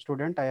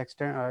student, I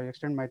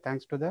extend my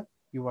thanks to the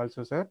you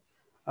also, sir.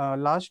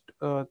 Last,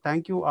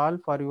 thank you all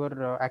for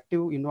your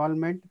active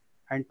involvement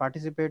and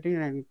participating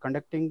and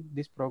conducting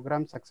this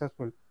program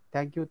successful.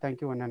 Thank you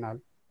one and all.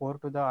 Over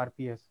to the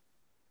RPS.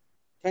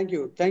 Thank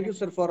you,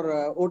 sir,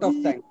 for vote of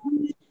thanks.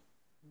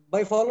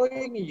 By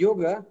following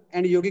yoga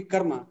and yogic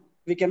karma,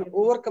 we can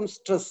overcome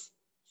stress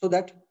so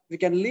that we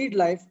can lead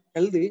life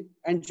healthy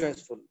and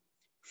joyful.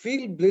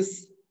 Feel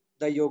bliss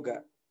the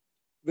yoga.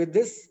 With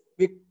this,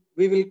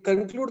 we will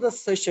conclude the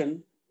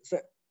session. So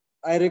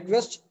I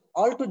request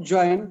all to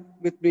join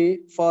with me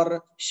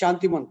for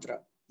Shanti Mantra.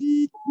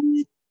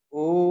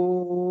 Om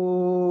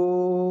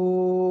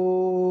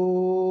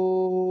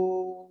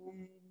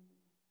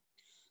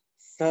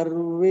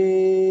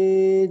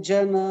Sarve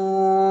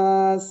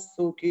Jana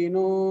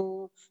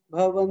Sukhino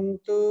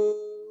Bhavantu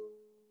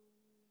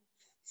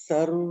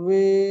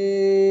Sarve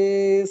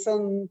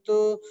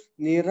Santu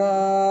Niramayaha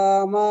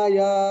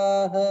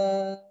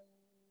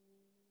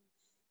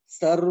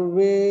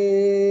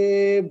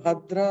Sarve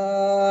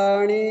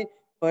Bhadrani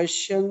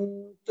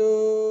Pashyantu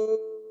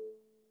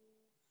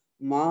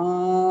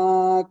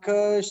Ma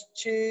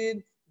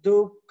Kaschid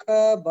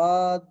Dukkha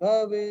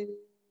Bhave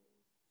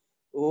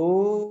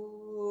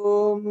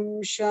Om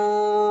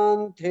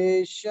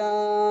Shanti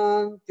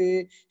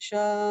Shanti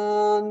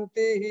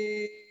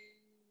Shanti.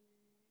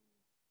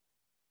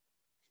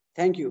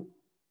 Thank you.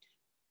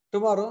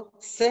 Tomorrow,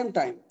 same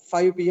time,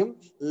 5 p.m.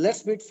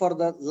 Let's meet for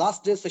the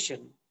last day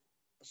session.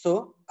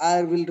 So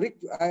I will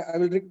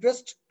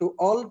request to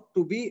all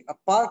to be a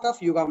part of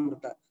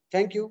Yogamrutha.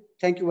 Thank you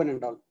one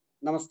and all.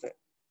 Namaste.